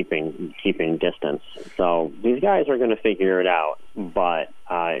 keeping distance. So these guys are going to figure it out, but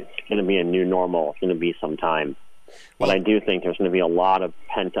it's going to be a new normal. It's going to be some time. But I do think there's going to be a lot of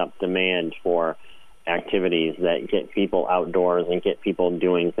pent up demand for activities that get people outdoors and get people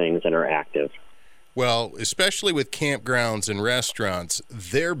doing things that are active. Well, especially with campgrounds and restaurants,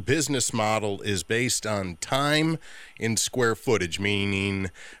 their business model is based on time in square footage, meaning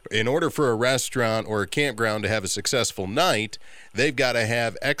in order for a restaurant or a campground to have a successful night, they've got to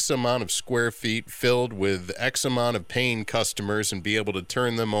have X amount of square feet filled with X amount of paying customers and be able to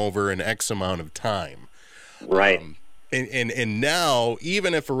turn them over in X amount of time. Right. And now,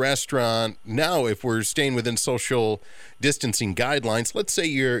 even if a restaurant, if we're staying within social distancing guidelines, let's say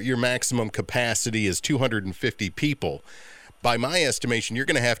your maximum capacity is 250 people. By my estimation, you're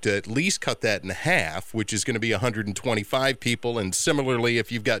going to have to at least cut that in half, which is going to be 125 people. And similarly,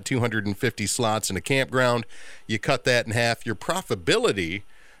 if you've got 250 slots in a campground, you cut that in half. Your profitability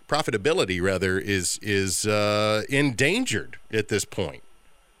is endangered at this point.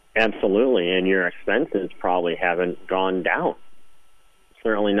 Absolutely, and your expenses probably haven't gone down.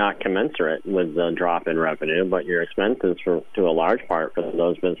 Certainly not commensurate with the drop in revenue, but your expenses, to a large part, for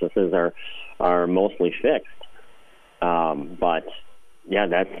those businesses are mostly fixed. But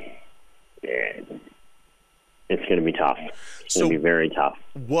yeah, it's going to be tough. It's going to be very tough.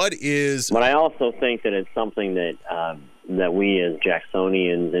 But I also think that it's something that we as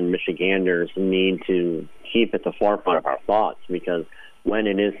Jacksonians and Michiganders need to keep at the forefront of our thoughts, because when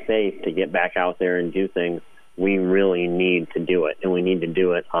it is safe to get back out there and do things, we really need to do it, and we need to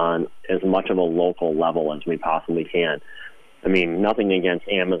do it on as much of a local level as we possibly can. I mean, nothing against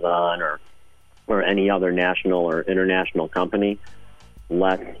Amazon or any other national or international company.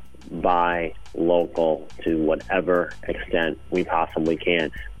 Let's buy local to whatever extent we possibly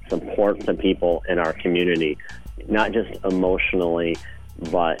can. Support the people in our community, not just emotionally,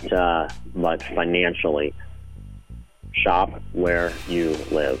 but financially. Shop where you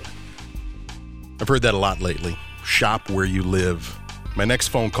live. I've heard that a lot lately. Shop where you live. My next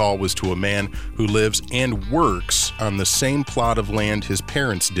phone call was to a man who lives and works on the same plot of land his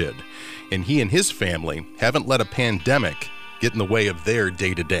parents did. And he and his family haven't let a pandemic get in the way of their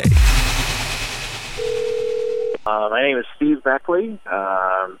day-to-day. My name is Steve Beckley.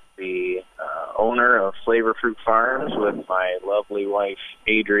 I'm the owner of Flavor Fruit Farms with my lovely wife,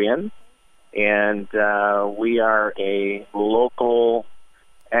 Adrienne. And we are a local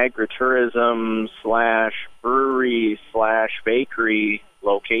agritourism / brewery / bakery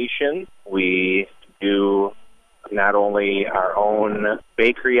location. We do not only our own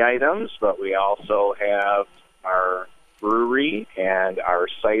bakery items, but we also have our brewery and our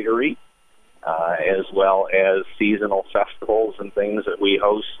cidery, as well as seasonal festivals and things that we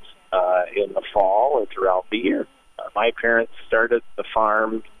host in the fall and throughout the year. My parents started the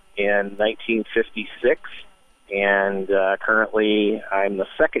farm in 1956, and currently I'm the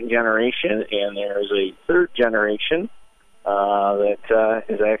second generation, and there's a third generation that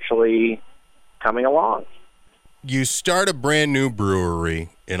is actually coming along. You start a brand new brewery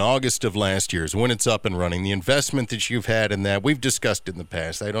in August of last year is when it's up and running. The investment that you've had in that, we've discussed in the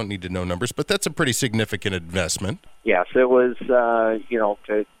past. I don't need to know numbers, but that's a pretty significant investment. Yes, it was,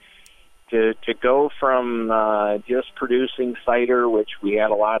 to go from just producing cider, which we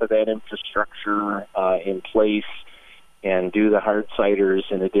had a lot of that infrastructure in place, and do the hard ciders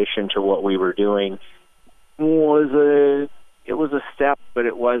in addition to what we were doing, was a step, but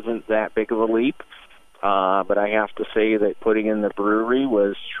it wasn't that big of a leap. But I have to say that putting in the brewery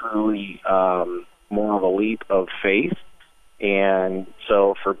was truly more of a leap of faith. And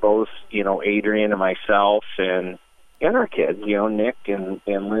so for both, Adrian and myself and our kids, Nick and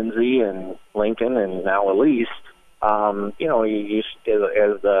Lindsay and Lincoln and now Elise, you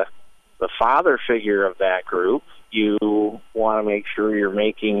as the father figure of that group, you want to make sure you're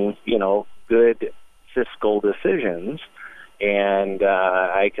making, good fiscal decisions. And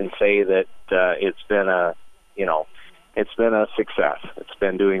I can say that it's been a success. It's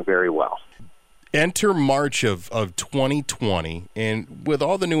been doing very well. Enter March of 2020, and with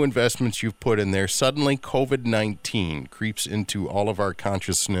all the new investments you've put in there, suddenly COVID-19 creeps into all of our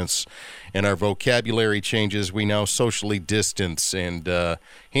consciousness, and our vocabulary changes. We now socially distance and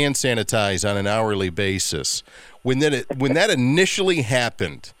hand sanitize on an hourly basis. When that initially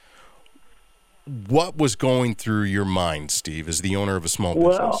happened, what was going through your mind, Steve, as the owner of a small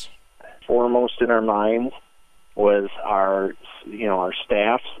business? Well, foremost in our minds was our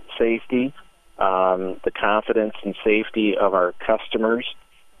staff's safety, the confidence and safety of our customers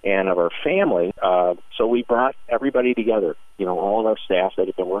and of our family. So we brought everybody together, all of our staff that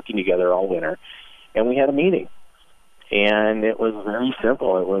had been working together all winter, and we had a meeting. And it was very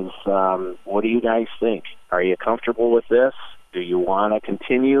simple. It was, what do you guys think? Are you comfortable with this? Do you want to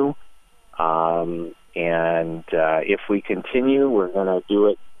continue? If we continue, we're going to do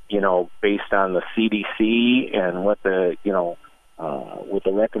it, based on the CDC and what what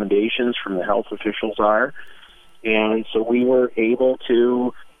the recommendations from the health officials are. And so we were able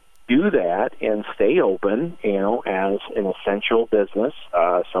to do that and stay open, as an essential business,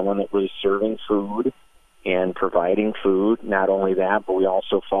 someone that was serving food and providing food. Not only that, but we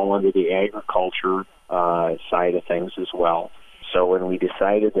also fall under the agriculture side of things as well. So when we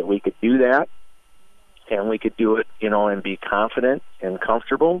decided that we could do that, and we could do it, and be confident and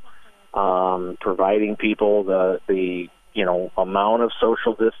comfortable, providing people the amount of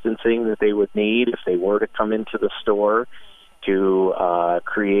social distancing that they would need if they were to come into the store, to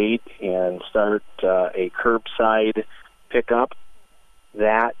create and start a curbside pickup.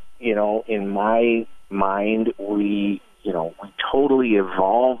 That, in my mind, we totally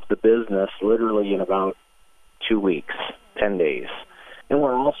evolved the business literally in about 2 weeks, 10 days. And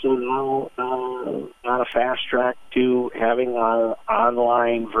we're also now on a fast track to having our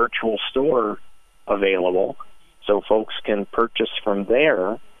online virtual store available, so folks can purchase from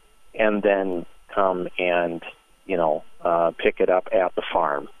there and then come and, pick it up at the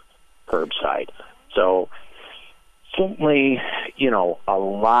farm curbside. So certainly, a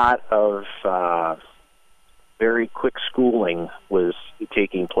lot of very quick schooling was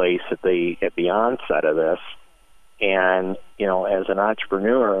taking place at the onset of this. And, as an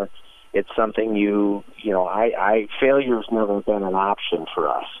entrepreneur, it's something failure's never been an option for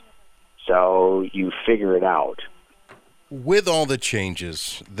us. So you figure it out. With all the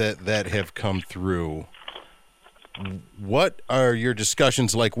changes that have come through, what are your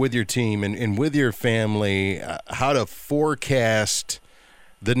discussions like with your team and with your family, how to forecast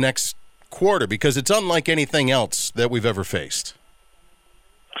the next quarter? Because it's unlike anything else that we've ever faced.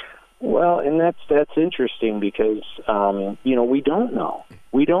 Well, and that's interesting because, we don't know.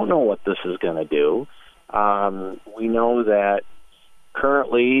 We don't know what this is going to do. We know that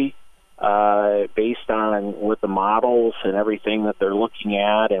currently, based on what the models and everything that they're looking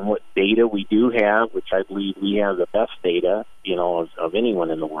at and what data we do have, which I believe we have the best data, of anyone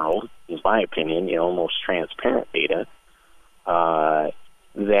in the world, in my opinion, most transparent data,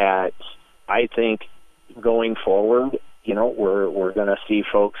 that I think going forward, we're going to see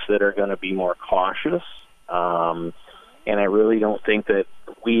folks that are going to be more cautious. And I really don't think that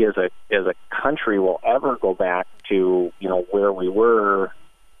we as a country will ever go back to, you know, where we were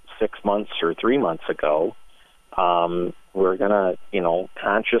 6 months or 3 months ago. We're going to, you know,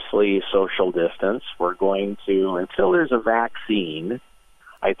 consciously social distance. We're going to, until there's a vaccine,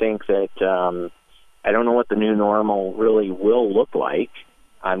 I think that I don't know what the new normal really will look like.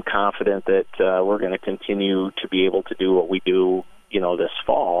 I'm confident that we're going to continue to be able to do what we do, you know, this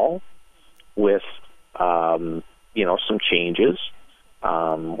fall with, you know, some changes.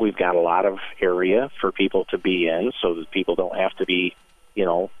 We've got a lot of area for people to be in so that people don't have to be, you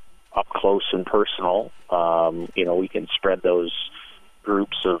know, up close and personal. You know, we can spread those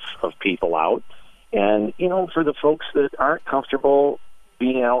groups of people out. And, you know, for the folks that aren't comfortable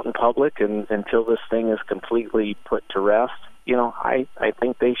being out in public and until this thing is completely put to rest, you know, I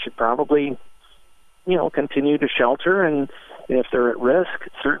think they should probably, you know, continue to shelter. And if they're at risk,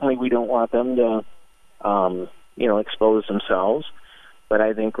 certainly we don't want them to, you know, expose themselves. But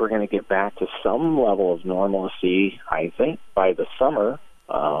I think we're going to get back to some level of normalcy, I think, by the summer.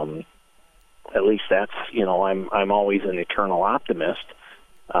 At least that's, you know, I'm always an eternal optimist.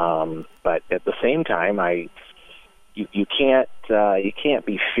 But at the same time, you can't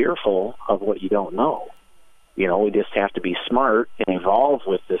be fearful of what you don't know. You know, we just have to be smart and evolve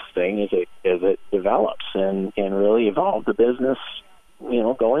with this thing as it develops and really evolve the business, you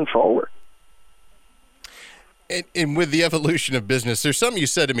know, going forward. And with the evolution of business, there's something you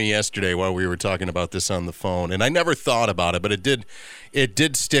said to me yesterday while we were talking about this on the phone, and I never thought about it, but it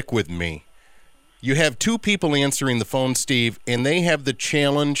did stick with me. You have two people answering the phone, Steve, and they have the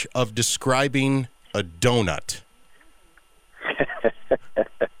challenge of describing a donut.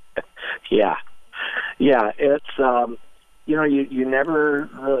 Yeah, it's you know, you never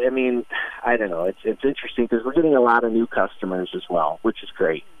really, I mean, I don't know, it's interesting because we're getting a lot of new customers as well, which is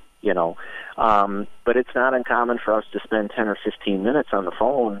great. You know, but it's not uncommon for us to spend 10 or 15 minutes on the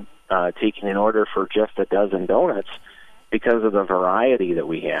phone taking an order for just a dozen donuts because of the variety that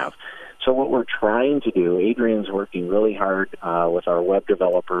we have. So what we're trying to do, Adrian's working really hard with our web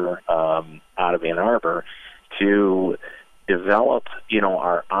developer out of Ann Arbor to develop, you know,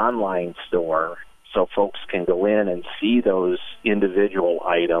 our online store so folks can go in and see those individual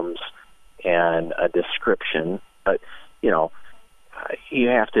items and a description. But, you know, you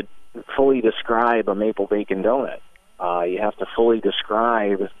have to fully describe a maple bacon donut. You have to fully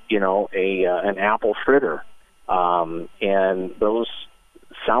describe, you know, an apple fritter. And those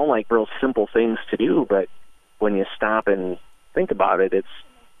sound like real simple things to do, but when you stop and think about it, it's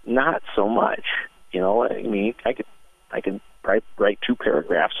not so much. You know, I mean, I could write 2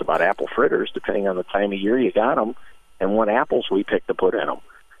 paragraphs about apple fritters depending on the time of year you got them and what apples we picked to put in them.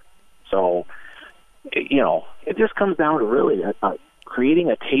 So, you know, it just comes down to really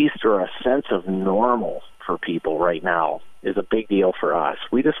creating a taste or a sense of normal for people right now is a big deal for us.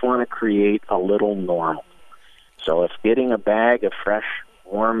 We just want to create a little normal. So if getting a bag of fresh,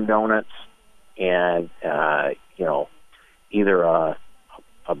 warm donuts and, you know, either a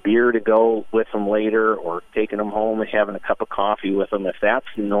beer to go with them later or taking them home and having a cup of coffee with them, if that's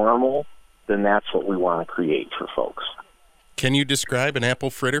normal, then that's what we want to create for folks. Can you describe an apple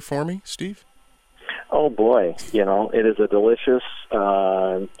fritter for me, Steve? Oh, boy. You know, it is a delicious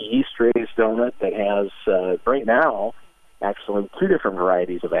yeast-raised donut that has, right now, actually 2 different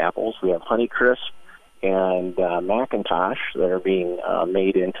varieties of apples. We have Honeycrisp and Macintosh that are being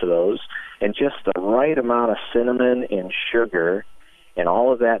made into those, and just the right amount of cinnamon and sugar, and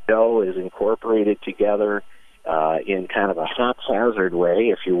all of that dough is incorporated together in kind of a haphazard way,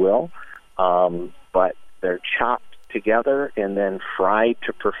 if you will, but they're chopped together and then fried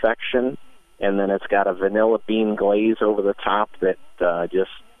to perfection, and then it's got a vanilla bean glaze over the top that just,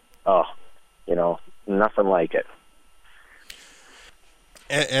 you know, nothing like it.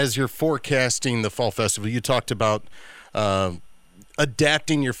 As you're forecasting the fall festival, you talked about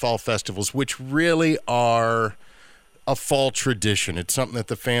adapting your fall festivals, which really are a fall tradition. It's something that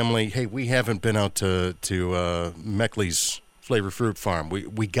the family, hey, we haven't been out to Meckley's Flavor Fruit Farm.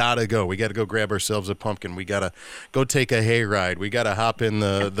 We gotta go. We gotta go grab ourselves a pumpkin. We gotta go take a hayride. We gotta hop in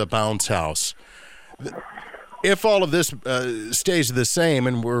the bounce house. If all of this stays the same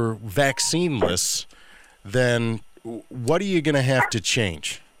and we're vaccineless, then what are you going to have to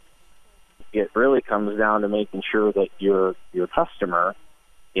change? It really comes down to making sure that your customer,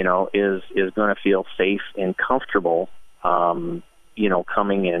 you know, is going to feel safe and comfortable, you know,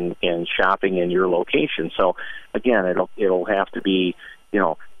 coming in and shopping in your location. So again, it'll have to be, you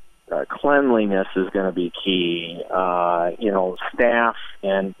know, cleanliness is going to be key. You know, staff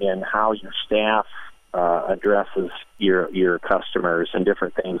and how your staff addresses your customers and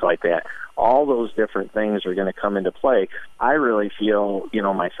different things like that. All those different things are going to come into play. I really feel,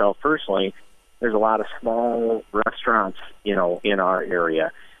 myself personally, there's a lot of small restaurants, in our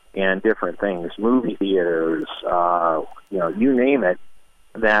area and different things, movie theaters, you name it,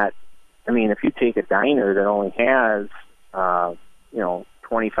 that, if you take a diner that only has,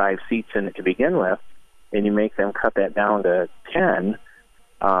 25 seats in it to begin with, and you make them cut that down to 10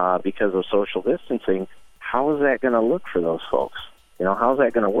 because of social distancing, how is that going to look for those folks? How's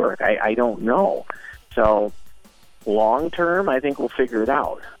that going to work? I don't know. So long term, I think we'll figure it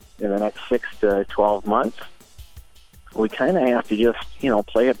out. In the next 6 to 12 months, we kind of have to just,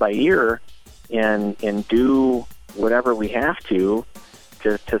 play it by ear and do whatever we have to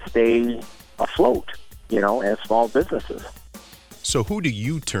stay afloat, as small businesses. So who do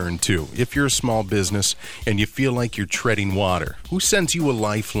you turn to if you're a small business and you feel like you're treading water? Who sends you a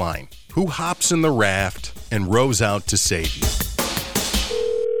lifeline? Who hops in the raft and rows out to save you?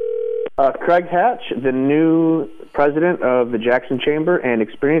 Craig Hatch, the new president of the Jackson Chamber and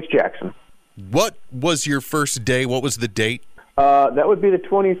Experience Jackson. What was your first day? What was the date? That would be the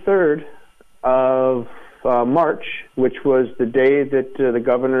 23rd of March, which was the day that the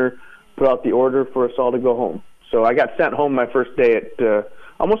governor put out the order for us all to go home. So I got sent home my first day at,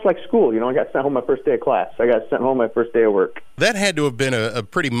 almost like school, I got sent home my first day of class. I got sent home my first day of work. That had to have been a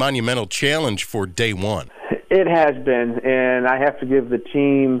pretty monumental challenge for day one. It has been, and I have to give the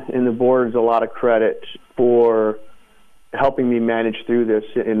team and the boards a lot of credit for helping me manage through this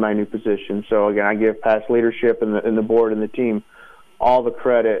in my new position. So again, I give past leadership and the board and the team all the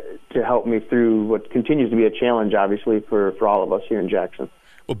credit to help me through what continues to be a challenge, obviously, for all of us here in Jackson.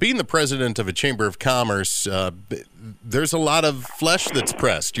 Well, being the president of a Chamber of Commerce, there's a lot of flesh that's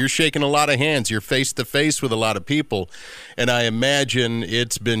pressed. You're shaking a lot of hands. You're face-to-face with a lot of people. And I imagine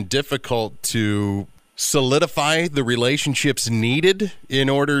it's been difficult to solidify the relationships needed in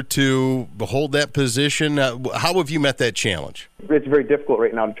order to hold that position. How have you met that challenge? It's very difficult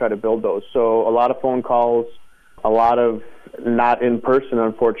right now to try to build those. So a lot of phone calls, a lot of not in person,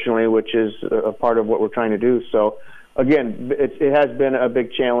 unfortunately, which is a part of what we're trying to do. So again, it has been a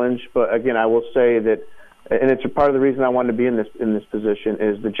big challenge, but again, I will say that, and it's a part of the reason I wanted to be in this position,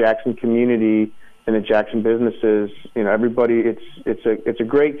 is the Jackson community and the Jackson businesses. Everybody, it's a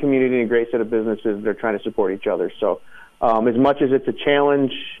great community and a great set of businesses. They're trying to support each other. So as much as it's a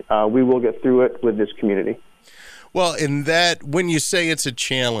challenge, we will get through it with this community. Well, in that, when you say it's a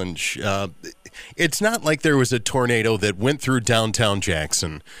challenge, it's not like there was a tornado that went through downtown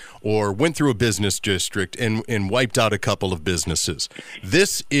Jackson or went through a business district and wiped out a couple of businesses.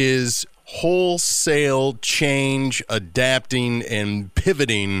 This is wholesale change, adapting, and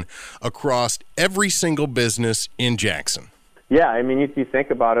pivoting across every single business in Jackson. Yeah, if you think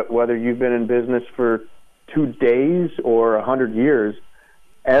about it, whether you've been in business for 2 days or 100 years,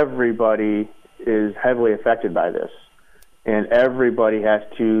 everybody is heavily affected by this. And everybody has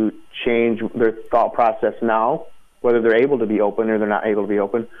to change their thought process now, whether they're able to be open or they're not able to be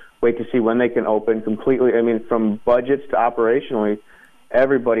open. Wait to see when they can open completely. From budgets to operationally,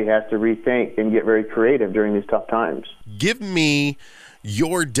 everybody has to rethink and get very creative during these tough times. Give me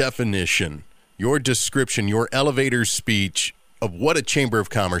your definition, your description, your elevator speech of what a Chamber of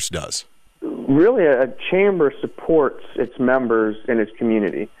Commerce does. Really, a chamber supports its members and its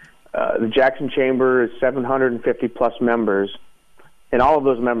community. The Jackson Chamber is 750 plus members, and all of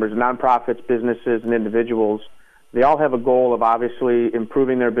those members, nonprofits, businesses, and individuals, they all have a goal of obviously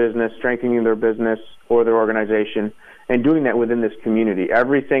improving their business, strengthening their business or their organization, and doing that within this community.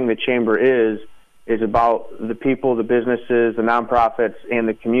 Everything the Chamber is about the people, the businesses, the nonprofits, and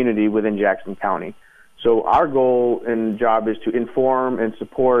the community within Jackson County. So our goal and job is to inform and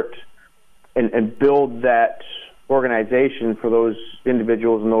support and build that organization for those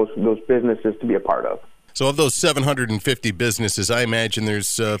individuals and those businesses to be a part of. So of those 750 businesses, I imagine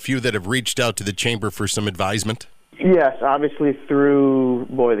there's a few that have reached out to the Chamber for some advisement? Yes, obviously through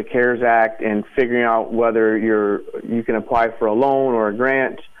the CARES Act and figuring out whether you can apply for a loan or a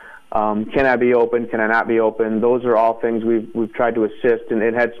grant. Can I be open? Can I not be open? Those are all things we've tried to assist, and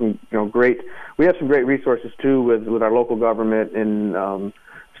it had some we have some great resources too with our local government and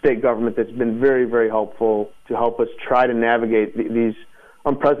state government that's been very, very helpful to help us try to navigate these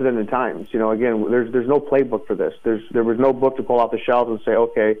unprecedented times. Again, there's no playbook for this. There was no book to pull off the shelves and say,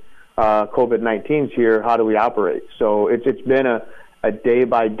 okay, COVID-19's here, how do we operate? So it's been a day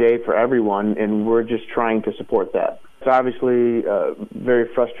by day for everyone, and we're just trying to support that. It's obviously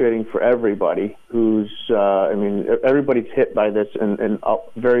very frustrating for everybody everybody's hit by this, and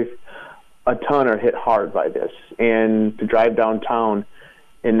a ton are hit hard by this. And to drive downtown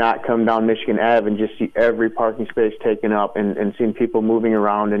and not come down Michigan Ave and just see every parking space taken up and seeing people moving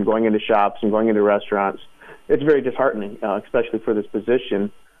around and going into shops and going into restaurants. It's very disheartening, especially for this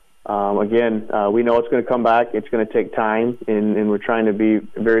position. Again, we know it's going to come back. It's going to take time, and we're trying to be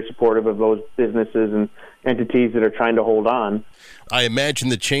very supportive of those businesses and entities that are trying to hold on. I imagine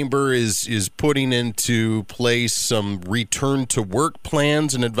the Chamber is putting into place some return to work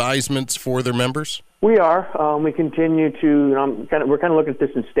plans and advisements for their members. We are. We continue to. We're kind of looking at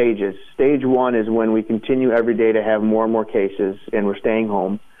this in stages. Stage one is when we continue every day to have more and more cases, and we're staying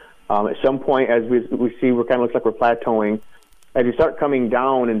home. At some point, as we see, we're kind of looks like we're plateauing. As you start coming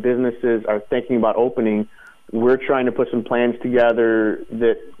down and businesses are thinking about opening, we're trying to put some plans together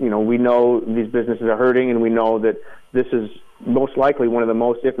that, we know these businesses are hurting, and we know that this is most likely one of the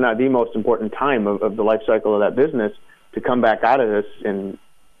most, if not the most important time of the life cycle of that business to come back out of this and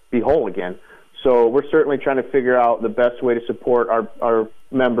be whole again. So we're certainly trying to figure out the best way to support our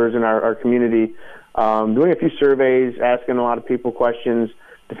members and our community, doing a few surveys, asking a lot of people questions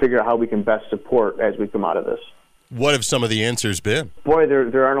to figure out how we can best support as we come out of this. What have some of the answers been? Boy,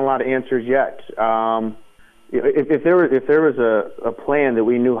 there aren't a lot of answers yet. If there was a plan that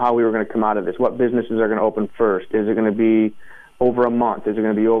we knew how we were going to come out of this, what businesses are going to open first? Is it going to be over a month? Is it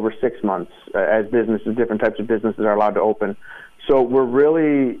going to be over 6 months as different types of businesses are allowed to open? So we're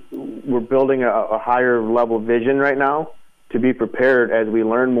building a higher level vision right now to be prepared as we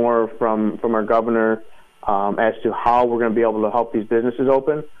learn more from our governor as to how we're going to be able to help these businesses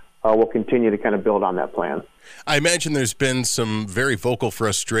open. We'll continue to kind of build on that plan. I imagine there's been some very vocal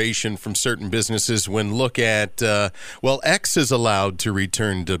frustration from certain businesses when look at, X is allowed to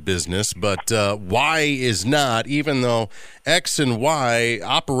return to business, but Y is not, even though X and Y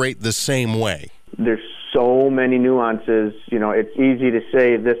operate the same way. There's so many nuances. It's easy to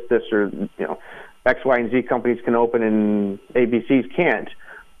say this, or, X, Y, and Z companies can open and ABCs can't.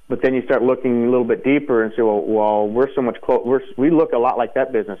 But then you start looking a little bit deeper and say, well, we're so much we look a lot like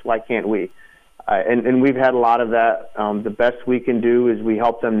that business. Why can't we? And we've had a lot of that. The best we can do is we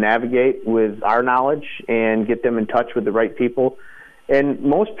help them navigate with our knowledge and get them in touch with the right people. And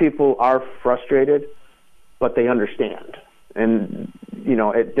most people are frustrated, but they understand. And,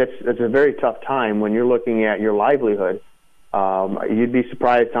 it's a very tough time when you're looking at your livelihood. You'd be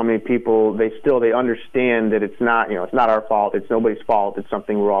surprised how many people they understand that it's not our fault. It's nobody's fault. It's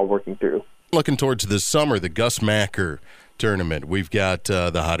something we're all working through. Looking towards this summer, the Gus Macker tournament. We've got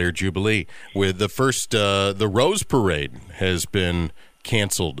the Hot Air Jubilee with the first, the Rose Parade has been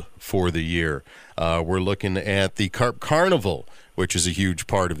canceled for the year. We're looking at the Carp Carnival, which is a huge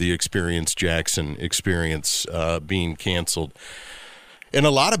part of the Experience Jackson experience being canceled. And a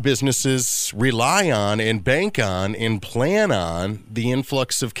lot of businesses rely on and bank on and plan on the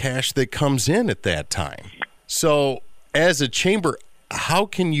influx of cash that comes in at that time. So as a chamber, how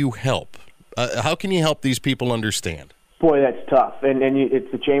can you help? How can you help these people understand? Boy, that's tough. And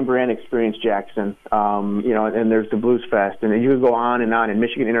it's the Chamber and Experience Jackson, and there's the Blues Fest. And you could go on and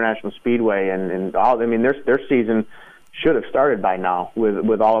Michigan International Speedway and all. Their season should have started by now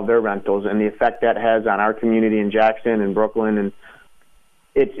with all of their rentals and the effect that has on our community in Jackson and Brooklyn. And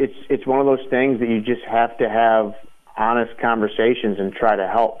it's one of those things that you just have to have honest conversations and try to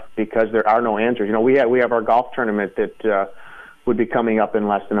help because there are no answers. We have our golf tournament that would be coming up in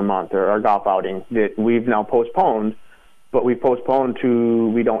less than a month, or our golf outing that we've now postponed, but we postponed to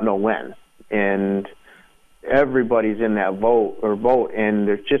we don't know when. And everybody's in that vote, and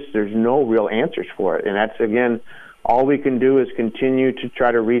there's no real answers for it. And that's, again, all we can do is continue to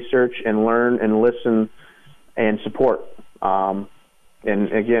try to research and learn and listen and support.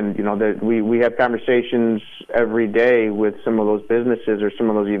 And again, we have conversations every day with some of those businesses or some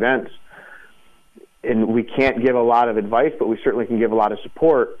of those events, and we can't give a lot of advice, but we certainly can give a lot of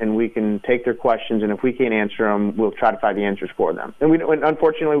support, and we can take their questions, and if we can't answer them, we'll try to find the answers for them. And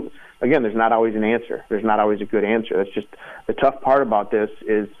unfortunately, again, there's not always an answer. There's not always a good answer. That's just the tough part about this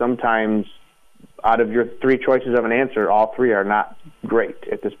is sometimes out of your three choices of an answer, all three are not great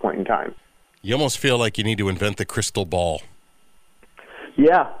at this point in time. You almost feel like you need to invent the crystal ball.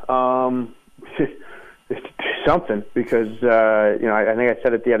 Yeah, it's something because, I think I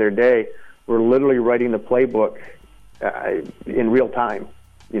said it the other day, we're literally writing the playbook in real time,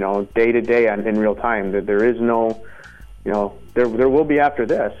 day to day in real time. There is no, there will be after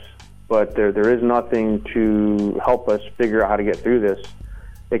this, but there is nothing to help us figure out how to get through this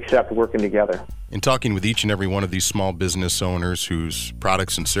except working together. In talking with each and every one of these small business owners whose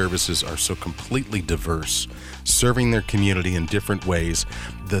products and services are so completely diverse, serving their community in different ways,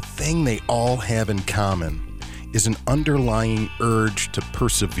 the thing they all have in common is an underlying urge to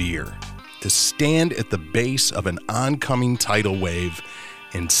persevere, to stand at the base of an oncoming tidal wave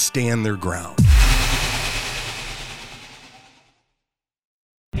and stand their ground.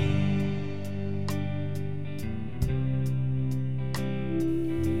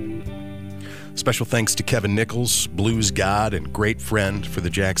 Special thanks to Kevin Nichols, blues god and great friend, for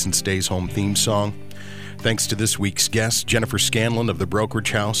the Jackson Stays Home theme song. Thanks to this week's guest, Jennifer Scanlon of the Brokerage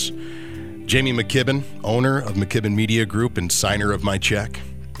House, Jamie McKibben, owner of McKibben Media Group and signer of my check,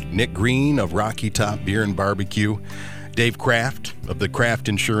 Nick Green of Rocky Top Beer and Barbecue, Dave Kraft of the Kraft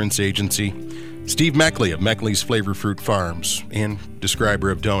Insurance Agency, Steve Meckley of Meckley's Flavor Fruit Farms and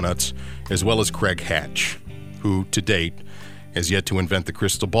describer of donuts, as well as Craig Hatch, who, to date, has yet to invent the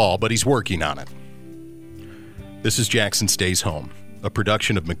crystal ball, but he's working on it. This is Jackson Stays Home, a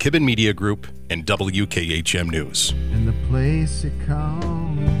production of McKibben Media Group and WKHM News. In the place it comes.